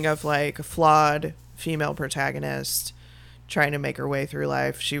similar thing of like a flawed female protagonist trying to make her way through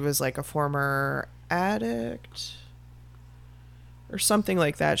life. She was like a former addict or something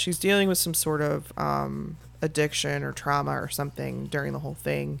like that. She's dealing with some sort of addiction or trauma or something during the whole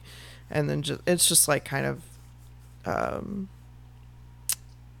thing, and then it's just like kind of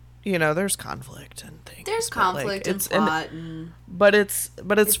there's conflict and things. There's conflict and plot, but it's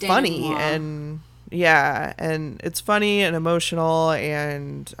funny and yeah, and it's funny and emotional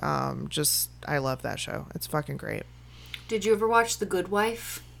and just I love that show. It's fucking great. Did you ever watch The Good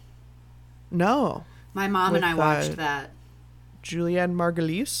Wife? No. My mom and I watched that. Julianne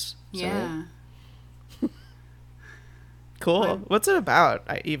Margulies? Yeah. Cool. What's it about,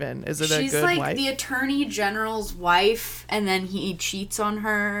 even? Is it a good wife? She's like the attorney general's wife, and then he cheats on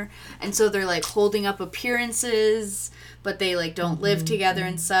her, and so they're like holding up appearances, but they like don't live together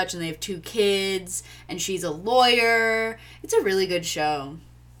and such, and they have 2 kids, and she's a lawyer. It's a really good show.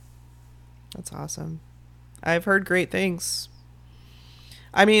 That's awesome. I've heard great things.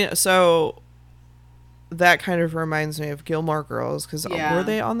 I mean, so that kind of reminds me of Gilmore Girls, because were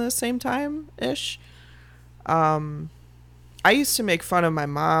they on the same time-ish? I used to make fun of my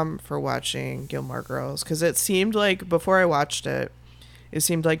mom for watching Gilmore Girls because it seemed like, before I watched it, it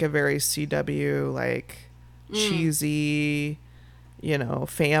seemed like a very CW, like, cheesy,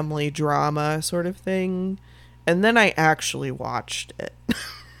 family drama sort of thing. And then I actually watched it.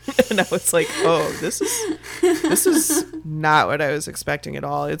 And I was like, oh, this is not what I was expecting at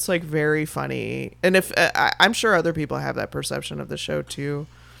all. It's, like, very funny. And I'm sure other people have that perception of the show, too.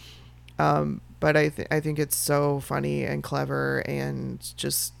 but I think it's so funny and clever and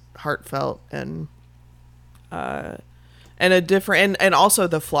just heartfelt and a different and also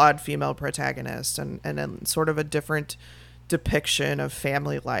the flawed female protagonist and then sort of a different depiction of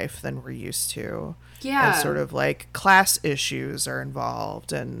family life than we're used to. Yeah. And sort of like class issues are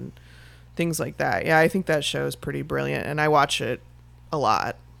involved and things like that. Yeah, I think that show is pretty brilliant and I watch it a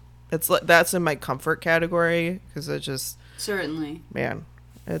lot. That's in my comfort category because it just certainly, man,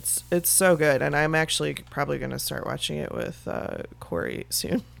 it's so good, and I'm actually probably gonna start watching it with Corey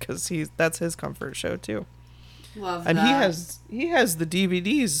soon because that's his comfort show too. Love and that. he has the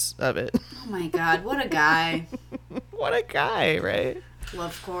DVDs of it. Oh my God, what a guy! What a guy, right?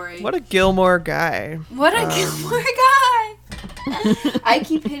 Love Corey. What a Gilmore guy. What a Gilmore guy! I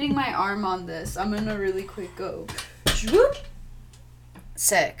keep hitting my arm on this. I'm gonna really quick go. Whoop.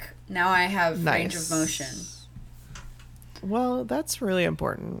 Sick. Now I have range of motion. Well, that's really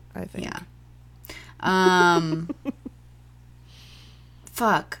important, I think. Yeah.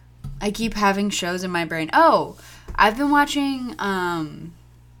 Fuck. I keep having shows in my brain. Oh, I've been watching,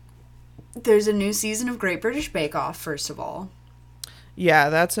 there's a new season of Great British Bake Off, first of all. Yeah,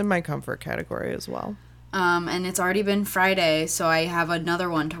 that's in my comfort category as well. And it's already been Friday, so I have another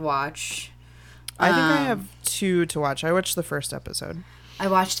one to watch. I think I have 2 to watch. I watched the first episode. I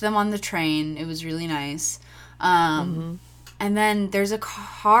watched them on the train. It was really nice. And then there's a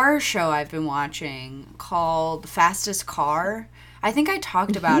car show I've been watching called Fastest Car. I think I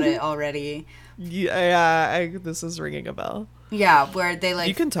talked about it already. Yeah, this is ringing a bell. Yeah, where they like...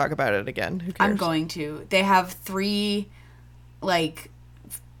 You can talk about it again. Who cares? I'm going to. They have 3, like,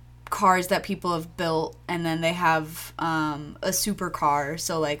 cars that people have built, and then they have a supercar,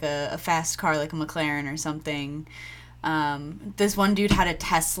 so like a fast car like a McLaren or something. This one dude had a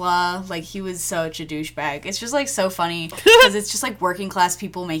Tesla. Like, he was such a douchebag. It's just like so funny because it's just like working class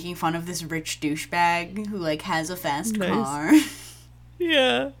people making fun of this rich douchebag who like has a fast car.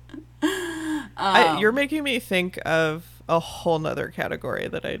 Yeah. You're making me think of a whole nother category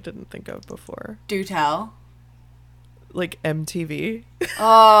that I didn't think of before. Do tell. Like MTV.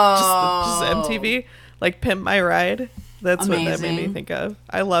 Oh. just MTV. Like Pimp My Ride. That's amazing. what that made me think of.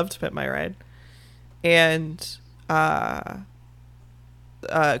 I loved Pimp My Ride. And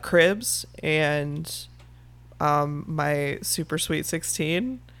Cribs and My Super Sweet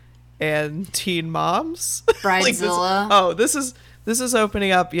 16 and Teen Moms. Bridezilla. This is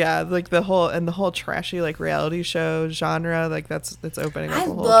opening up, yeah, like the whole trashy like reality show genre, like that's opening up a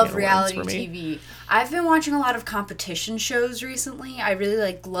whole love can of reality worms for me. TV. I've been watching a lot of competition shows recently. I really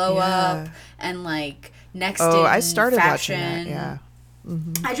like Glow Up and like Next in I started Fashion. watching that, yeah.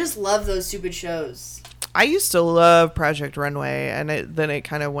 Mm-hmm. I just love those stupid shows. I used to love Project Runway, and then it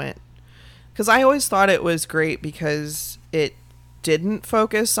kind of went, because I always thought it was great because it didn't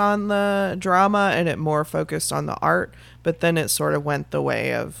focus on the drama and it more focused on the art, but then it sort of went the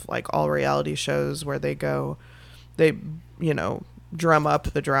way of like all reality shows where they drum up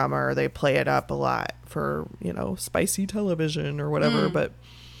the drama or they play it up a lot for spicy television or whatever. But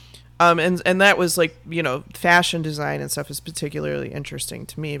and that was like fashion design and stuff is particularly interesting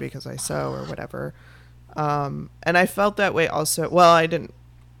to me because I sew or whatever. And I felt that way also. Well,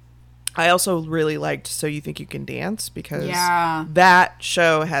 I also really liked So You Think You Can Dance because that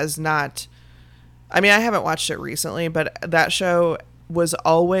show has not, I mean, I haven't watched it recently, but that show was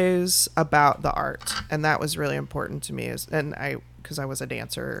always about the art. And that was really important to me because I was a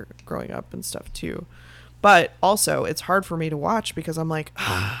dancer growing up and stuff too. But also it's hard for me to watch because I'm like,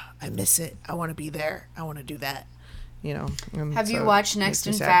 I miss it. I want to be there. I want to do that. Have you watched Next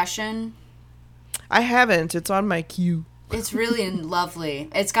in Fashion? I haven't. It's on my queue. It's really lovely.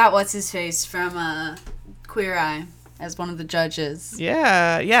 It's got what's his face from Queer Eye as one of the judges.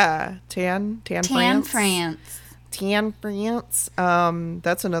 Yeah. Tan France. Tan France.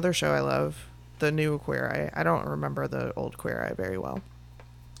 That's another show I love. The new Queer Eye. I don't remember the old Queer Eye very well.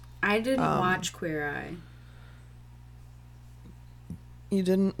 I didn't watch Queer Eye. You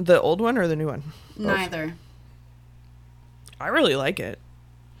didn't? The old one or the new one? Both. Neither. I really like it.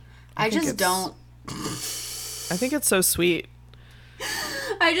 I just don't. I think it's so sweet.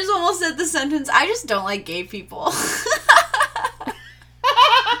 I just almost said the sentence, I just don't like gay people.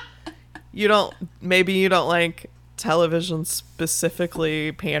 Maybe you don't like television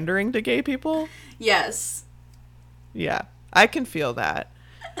specifically pandering to gay people? Yes. Yeah, I can feel that.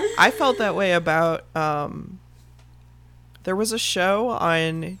 I felt that way about, there was a show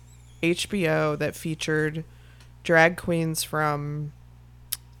on HBO that featured drag queens from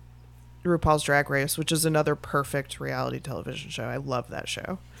RuPaul's Drag Race, which is another perfect reality television show. I love that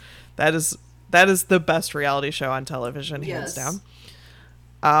show. That is the best reality show on television, hands down.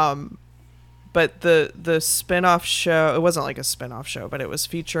 But the spin-off show, it wasn't like a spin-off show, but it was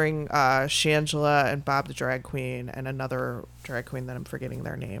featuring Shangela and Bob the drag queen and another drag queen that I'm forgetting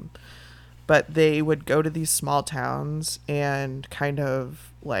their name. But they would go to these small towns and kind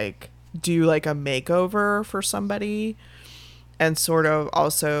of like do like a makeover for somebody, and sort of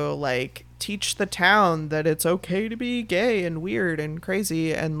also like teach the town that it's okay to be gay and weird and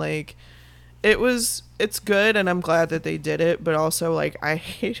crazy. And like it's good, and I'm glad that they did it, but also like I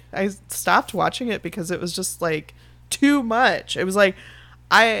stopped watching it because it was just like too much. It was like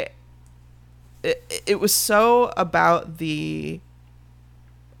it was so about the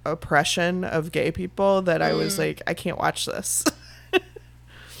oppression of gay people that I was like, I can't watch this.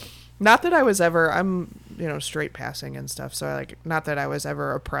 Not that I was ever, I'm, straight passing and stuff, so like, not that I was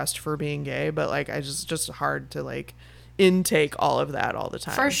ever oppressed for being gay, but like I just hard to like intake all of that all the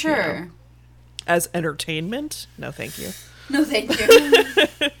time. For sure. As entertainment? No, thank you. No, thank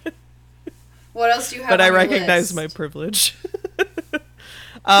you. What else do you have But on I your recognize list? my privilege.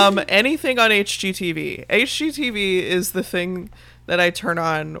 Anything on HGTV. HGTV is the thing that I turn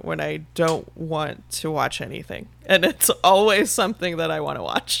on when I don't want to watch anything. And it's always something that I want to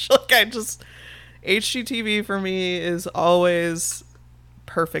watch. Like HGTV for me is always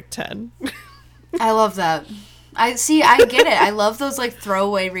perfect 10. I love that. I get it. I love those like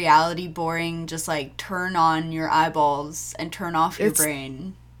throwaway reality, boring, just like turn on your eyeballs and turn off your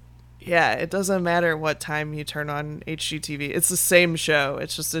brain. Yeah, it doesn't matter what time you turn on HGTV. It's the same show.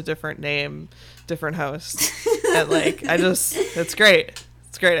 It's just a different name, different host. And like, it's great.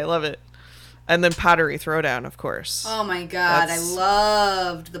 It's great. I love it. And then Pottery Throwdown, of course. Oh my God. I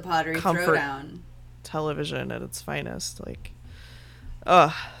loved the Pottery Throwdown. Television at its finest. Like,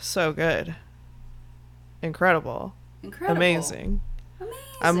 oh, so good. Incredible. Amazing.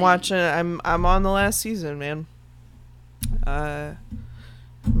 I'm watching. I'm on the last season, man.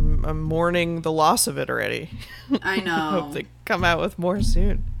 I'm mourning the loss of it already. I know. I hope they come out with more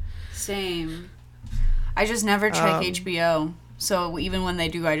soon. Same. I just never check HBO, so even when they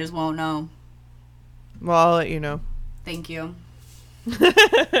do, I just won't know. Well, I'll let you know. Thank you.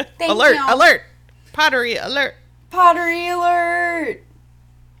 Alert! Alert! Pottery alert! Pottery alert!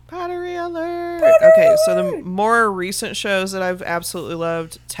 Pottery alert! Okay, so the more recent shows that I've absolutely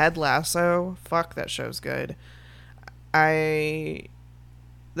loved, Ted Lasso. Fuck, that show's good. It's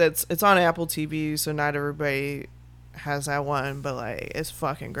on Apple TV, so not everybody has that one, but like it's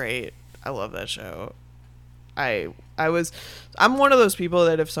fucking great. I love that show. I'm one of those people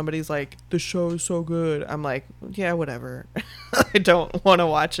that if somebody's like, the show is so good, I'm like, yeah, whatever. I don't want to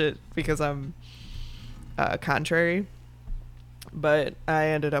watch it because I'm contrary. But I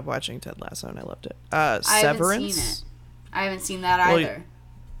ended up watching Ted Lasso and I loved it. Severance. I haven't seen that either. Well,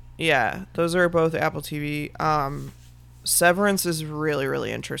 yeah, those are both Apple TV. Severance is really,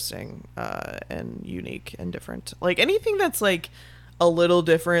 really interesting and unique and different. Like anything that's like a little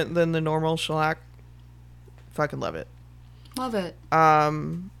different than the normal shellac, fucking love it. Love it. I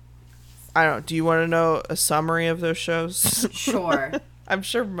don't know. Do you want to know a summary of those shows? Sure. I'm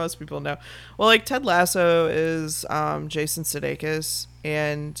sure most people know. Well, like Ted Lasso is Jason Sudeikis,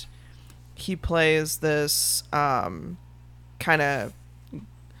 and he plays this kind of,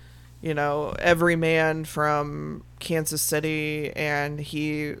 everyman from Kansas City, and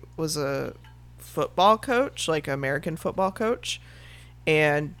he was a football coach, like American football coach,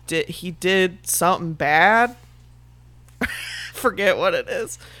 and he did something bad. Forget what it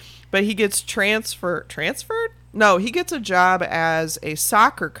is, but he gets transferred. No, he gets a job as a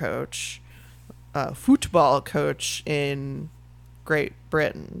soccer coach, football coach in Great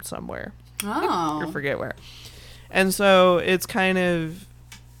Britain somewhere. Oh. I forget where. And so it's kind of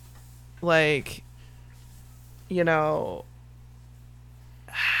like, like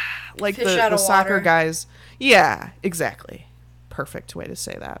the soccer guys. Yeah, exactly. Perfect way to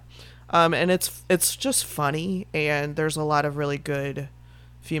say that. And it's just funny, and there's a lot of really good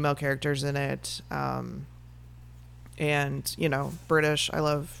female characters in it. And, British. I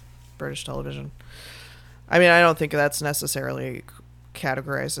love British television. I mean, I don't think that's necessarily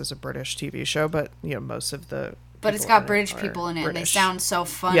categorized as a British TV show, but, most of the... But it's got British people in it, and they sound so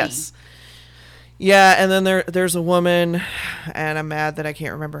funny. Yes. Yeah, and then there's a woman, and I'm mad that I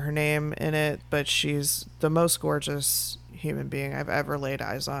can't remember her name in it, but she's the most gorgeous human being I've ever laid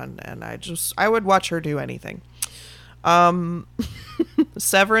eyes on, and I would watch her do anything.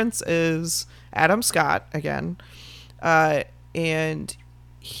 Severance is Adam Scott again. And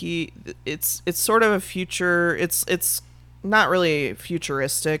it's sort of a future, it's not really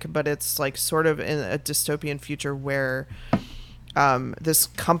futuristic, but it's like sort of in a dystopian future where this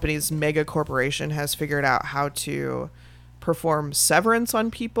company's mega corporation has figured out how to perform severance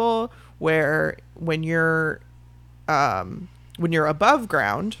on people, where when you're above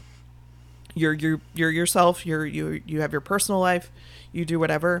ground, you're yourself, you have your personal life, you do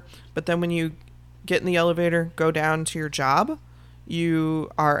whatever, but then when you get in the elevator, go down to your job, you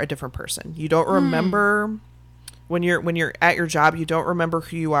are a different person. You don't remember when you're at your job, you don't remember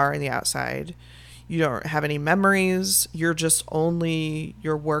who you are in the outside. You don't have any memories. You're just only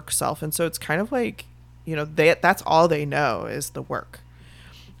your work self. And so it's kind of like, that's all they know is the work.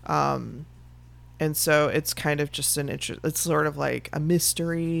 And so it's kind of just it's sort of like a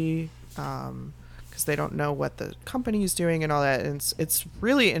mystery, because they don't know what the company is doing and all that. And it's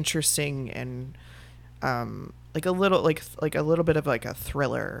really interesting and like a little bit of like a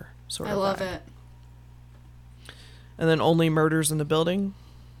thriller sort of. I love vibe. it. And then Only Murders in the Building.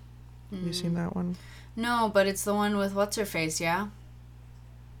 Have you seen that one? No, but it's the one with what's her face, yeah?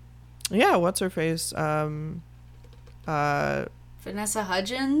 Yeah, what's her face? Vanessa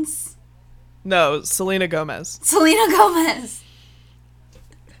Hudgens? No, Selena Gomez. Selena Gomez.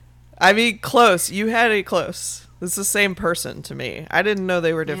 I mean, close. You had it close. It's the same person to me. I didn't know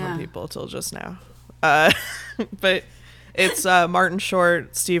they were different people till just now. But it's Martin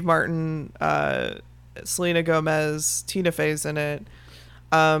Short, Steve Martin, Selena Gomez, Tina Fey's in it.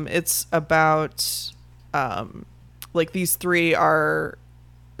 It's about like these three are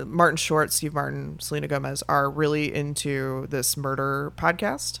Martin Short, Steve Martin, Selena Gomez are really into this murder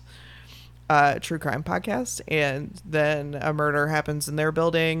podcast, true crime podcast, and then a murder happens in their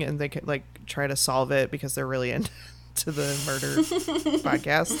building, and they can like try to solve it because they're really into the murder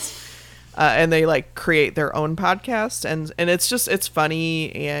podcasts. And they like create their own podcast, and it's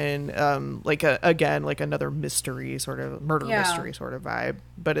funny and like again like another mystery sort of mystery sort of vibe,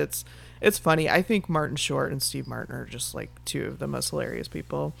 but it's funny. I think Martin Short and Steve Martin are just like two of the most hilarious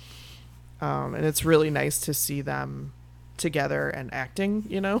people, and it's really nice to see them together and acting,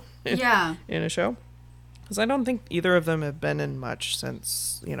 in a show, because I don't think either of them have been in much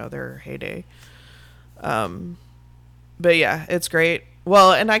since their heyday. But yeah, it's great.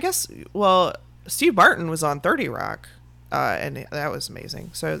 Well, and I guess, Steve Martin was on 30 Rock, and that was amazing.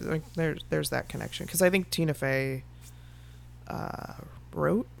 So like, there's that connection. Because I think Tina Fey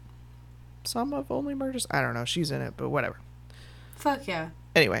wrote some of Only Murders. I don't know. She's in it, but whatever. Fuck yeah.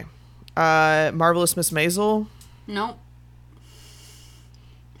 Anyway, Marvelous Miss Maisel. Nope.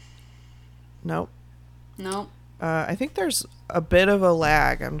 I think there's a bit of a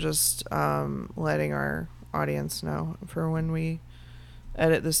lag. I'm just letting our audience know for when we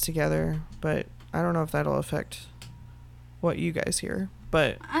edit this together, but I don't know if that'll affect what you guys hear.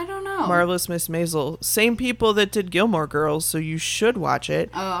 But I don't know. Marvelous Miss Maisel, same people that did Gilmore Girls, so you should watch it.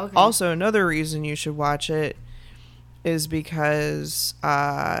 Oh, okay. Also, another reason you should watch it is because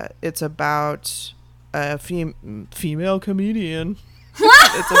it's about a female comedian.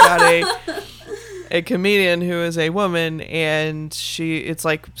 It's about a comedian who is a woman, and it's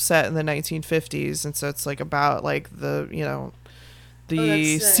like set in the 1950s, and so it's like about like the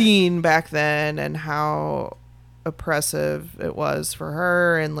scene back then and how oppressive it was for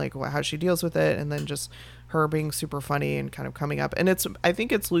her, and like how she deals with it, and then just her being super funny and kind of coming up. And I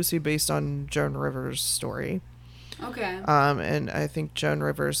think it's loosely based on Joan Rivers' story. Okay. And I think Joan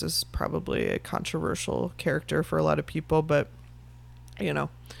Rivers is probably a controversial character for a lot of people, but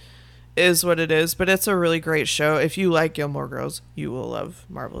is what it is. But it's a really great show. If you like Gilmore Girls, you will love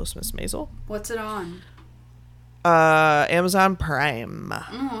Marvelous Miss Maisel. What's it on? Amazon Prime.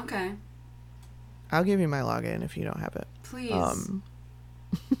 Oh, okay. I'll give you my login if you don't have it. Please.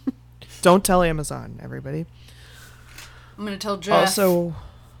 Don't tell Amazon, everybody. I'm gonna tell Jeff.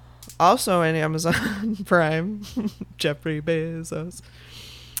 Also in Amazon Prime, Jeffrey Bezos.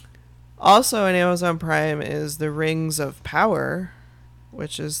 Also in Amazon Prime is The Rings of Power,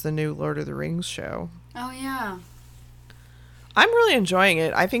 which is the new Lord of the Rings show. Oh yeah. I'm really enjoying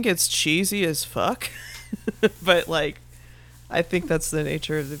it. I think it's cheesy as fuck. But like, I think that's the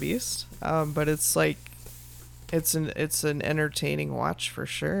nature of the beast. But it's like, it's an entertaining watch for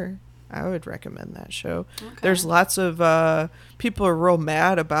sure. I would recommend that show. Okay. There's lots of people are real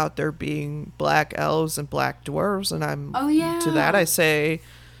mad about there being black elves and black dwarves, and to that I say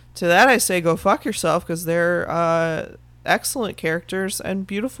go fuck yourself, because they're excellent characters and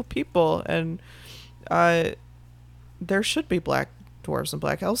beautiful people, and there should be black dwarves and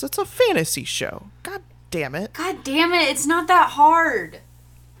black elves. It's a fantasy show. God damn it. It's not that hard.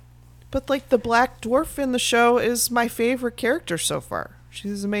 But like, the black dwarf in the show is my favorite character so far.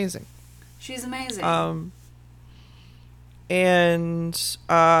 She's amazing. And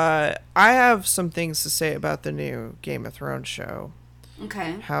I have some things to say about the new Game of Thrones show.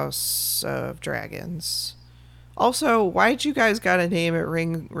 Okay. House of Dragons. Also, why'd you guys gotta name it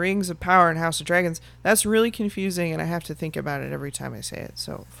Rings of Power and House of Dragons? That's really confusing, and I have to think about it every time I say it.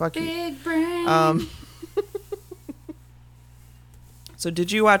 So fuck you. Big brain. So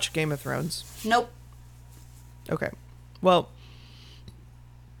did you watch Game of Thrones? Nope. Okay. Well,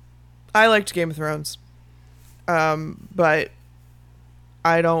 I liked Game of Thrones. But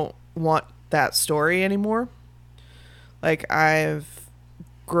I don't want that story anymore. Like, I've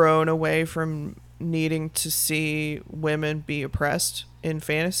grown away from needing to see women be oppressed in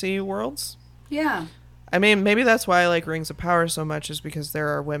fantasy worlds. Yeah. I mean, maybe that's why I like Rings of Power so much, is because there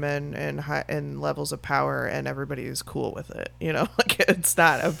are women in levels of power and everybody is cool with it. You know, like, it's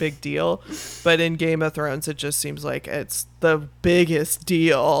not a big deal. But in Game of Thrones, it just seems like it's the biggest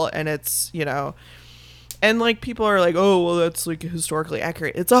deal. And it's, you know, and like people are like, oh, well, that's like historically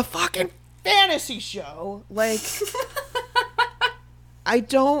accurate. It's a fucking fantasy show. Like, I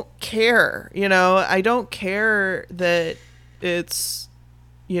don't care. You know, I don't care that it's,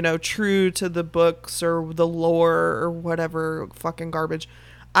 you know, true to the books or the lore or whatever fucking garbage.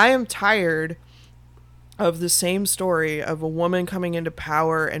 I am tired of the same story of a woman coming into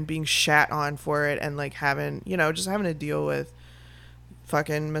power and being shat on for it, and like having, you know, just having to deal with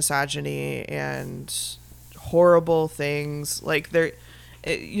fucking misogyny and horrible things. Like, they're,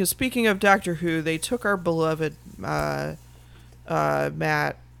 you know, speaking of Doctor Who, they took our beloved Matt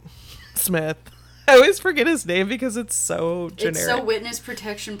Smith. I always forget his name because it's so generic. It's a witness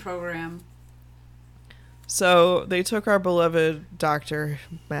protection program. So they took our beloved Dr.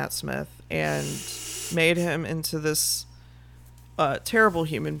 Matt Smith and made him into this terrible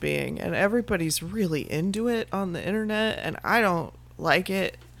human being. And everybody's really into it on the internet, and I don't like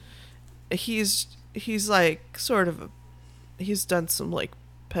it. He's like sort of he's done some like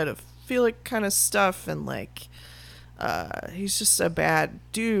pedophilic kind of stuff, and like he's just a bad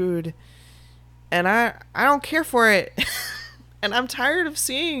dude. And I don't care for it. And I'm tired of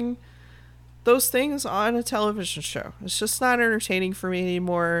seeing those things on a television show. It's just not entertaining for me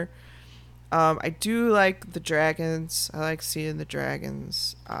anymore. I do like the dragons. I like seeing the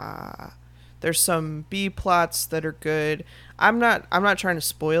dragons. There's some B plots that are good. I'm not trying to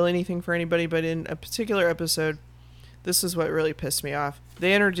spoil anything for anybody, but in a particular episode, this is what really pissed me off.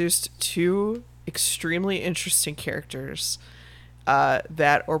 They introduced two extremely interesting characters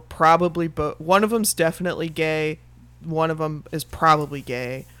that are probably one of them's definitely gay, one of them is probably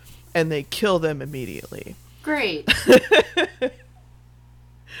gay, and they kill them immediately. Great.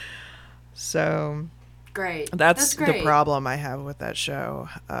 So great. That's great. the problem I have with that show.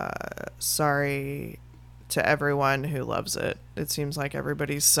 Sorry to everyone who loves it. It seems like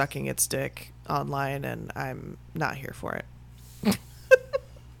everybody's sucking its dick online, and I'm not here for it.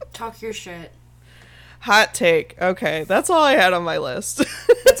 Talk your shit. Hot take. Okay, that's all I had on my list.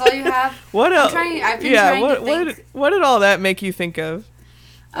 That's all you have? What else? I've been trying to think. What did all that make you think of?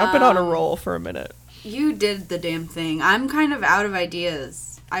 I've been on a roll for a minute. You did the damn thing. I'm kind of out of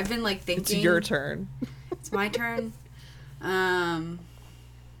ideas. I've been like thinking. It's your turn. It's my turn.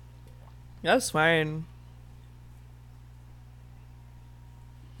 That's fine.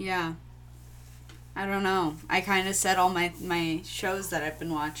 Yeah. I don't know. I kind of said all my shows that I've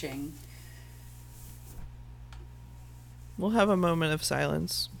been watching. We'll have a moment of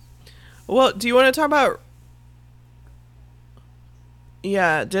silence. Well, do you want to talk about...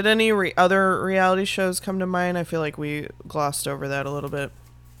 Yeah, did any other reality shows come to mind? I feel like we glossed over that a little bit.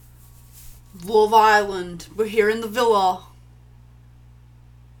 Love Island. We're here in the villa.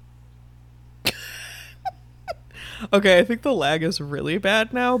 Okay, I think the lag is really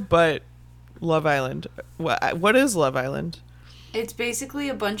bad now, but Love Island. What is Love Island? It's basically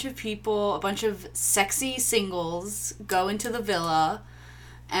a bunch of people, a bunch of sexy singles go into the villa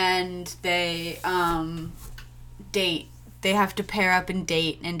and they date. They have to pair up and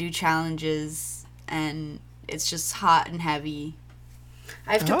date and do challenges, and it's just hot and heavy.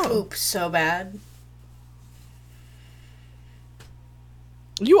 I have to poop so bad.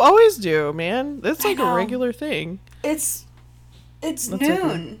 You always do, man. That's like a regular thing. It's noon.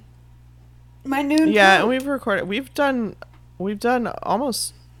 Okay. My noon. Yeah, poop. and we've recorded. We've done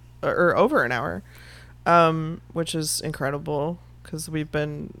almost or over an hour, which is incredible because we've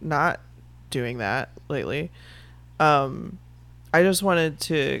been not doing that lately. I just wanted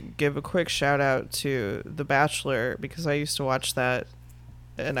to give a quick shout out to The Bachelor because I used to watch that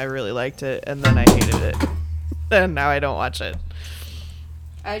and I really liked it, and then I hated it, and now I don't watch it.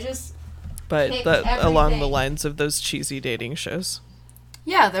 But along the lines of those cheesy dating shows.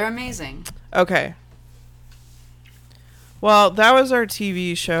 Yeah, they're amazing. Okay. Well, that was our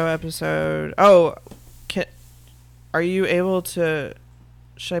TV show episode. Oh, are you able to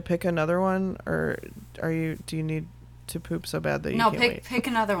Should I pick another one, or do you need to poop so bad that you can't wait? Pick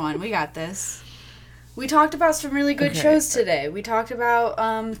another one. We got this. We talked about some really good shows today. We talked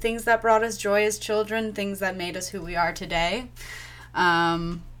about things that brought us joy as children, things that made us who we are today.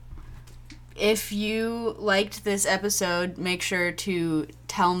 If you liked this episode, make sure to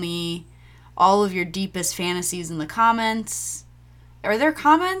tell me all of your deepest fantasies in the comments. Are there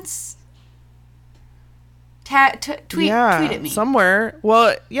comments? Tweet at me. Somewhere.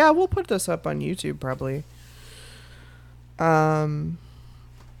 Well, yeah, we'll put this up on YouTube probably.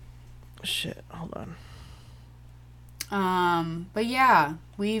 Shit, hold on. But yeah,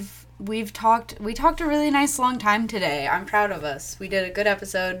 we talked a really nice long time today. I'm proud of us. We did a good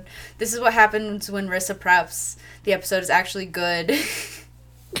episode. This is what happens when Rissa preps. The episode is actually good.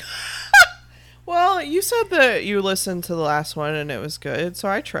 Well, you said that you listened to the last one and it was good, so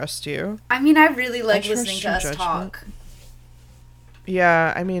I trust you. I mean, I really like listening to us talk.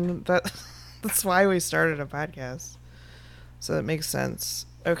 Yeah, I mean, that's why we started a podcast. So that makes sense.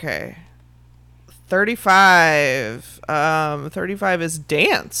 Okay. 35. 35 is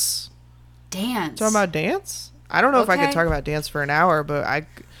dance. Dance. Talking about dance? I don't know if I could talk about dance for an hour, but I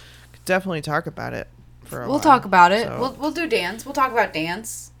could definitely talk about it for a while. We'll talk about it. So. We'll do dance. We'll talk about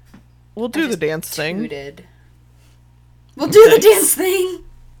dance. We'll do the dance thing. We'll do the dance thing.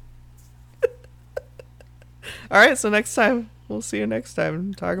 All right, so next time. We'll see you next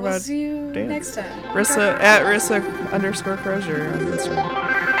time. We'll see you dance. Next time. Rissa, at Rissa_Crozier on Instagram.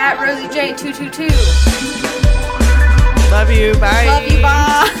 At RosieJ222. Love you. Bye. Love you.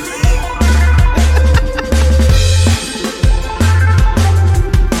 Bye.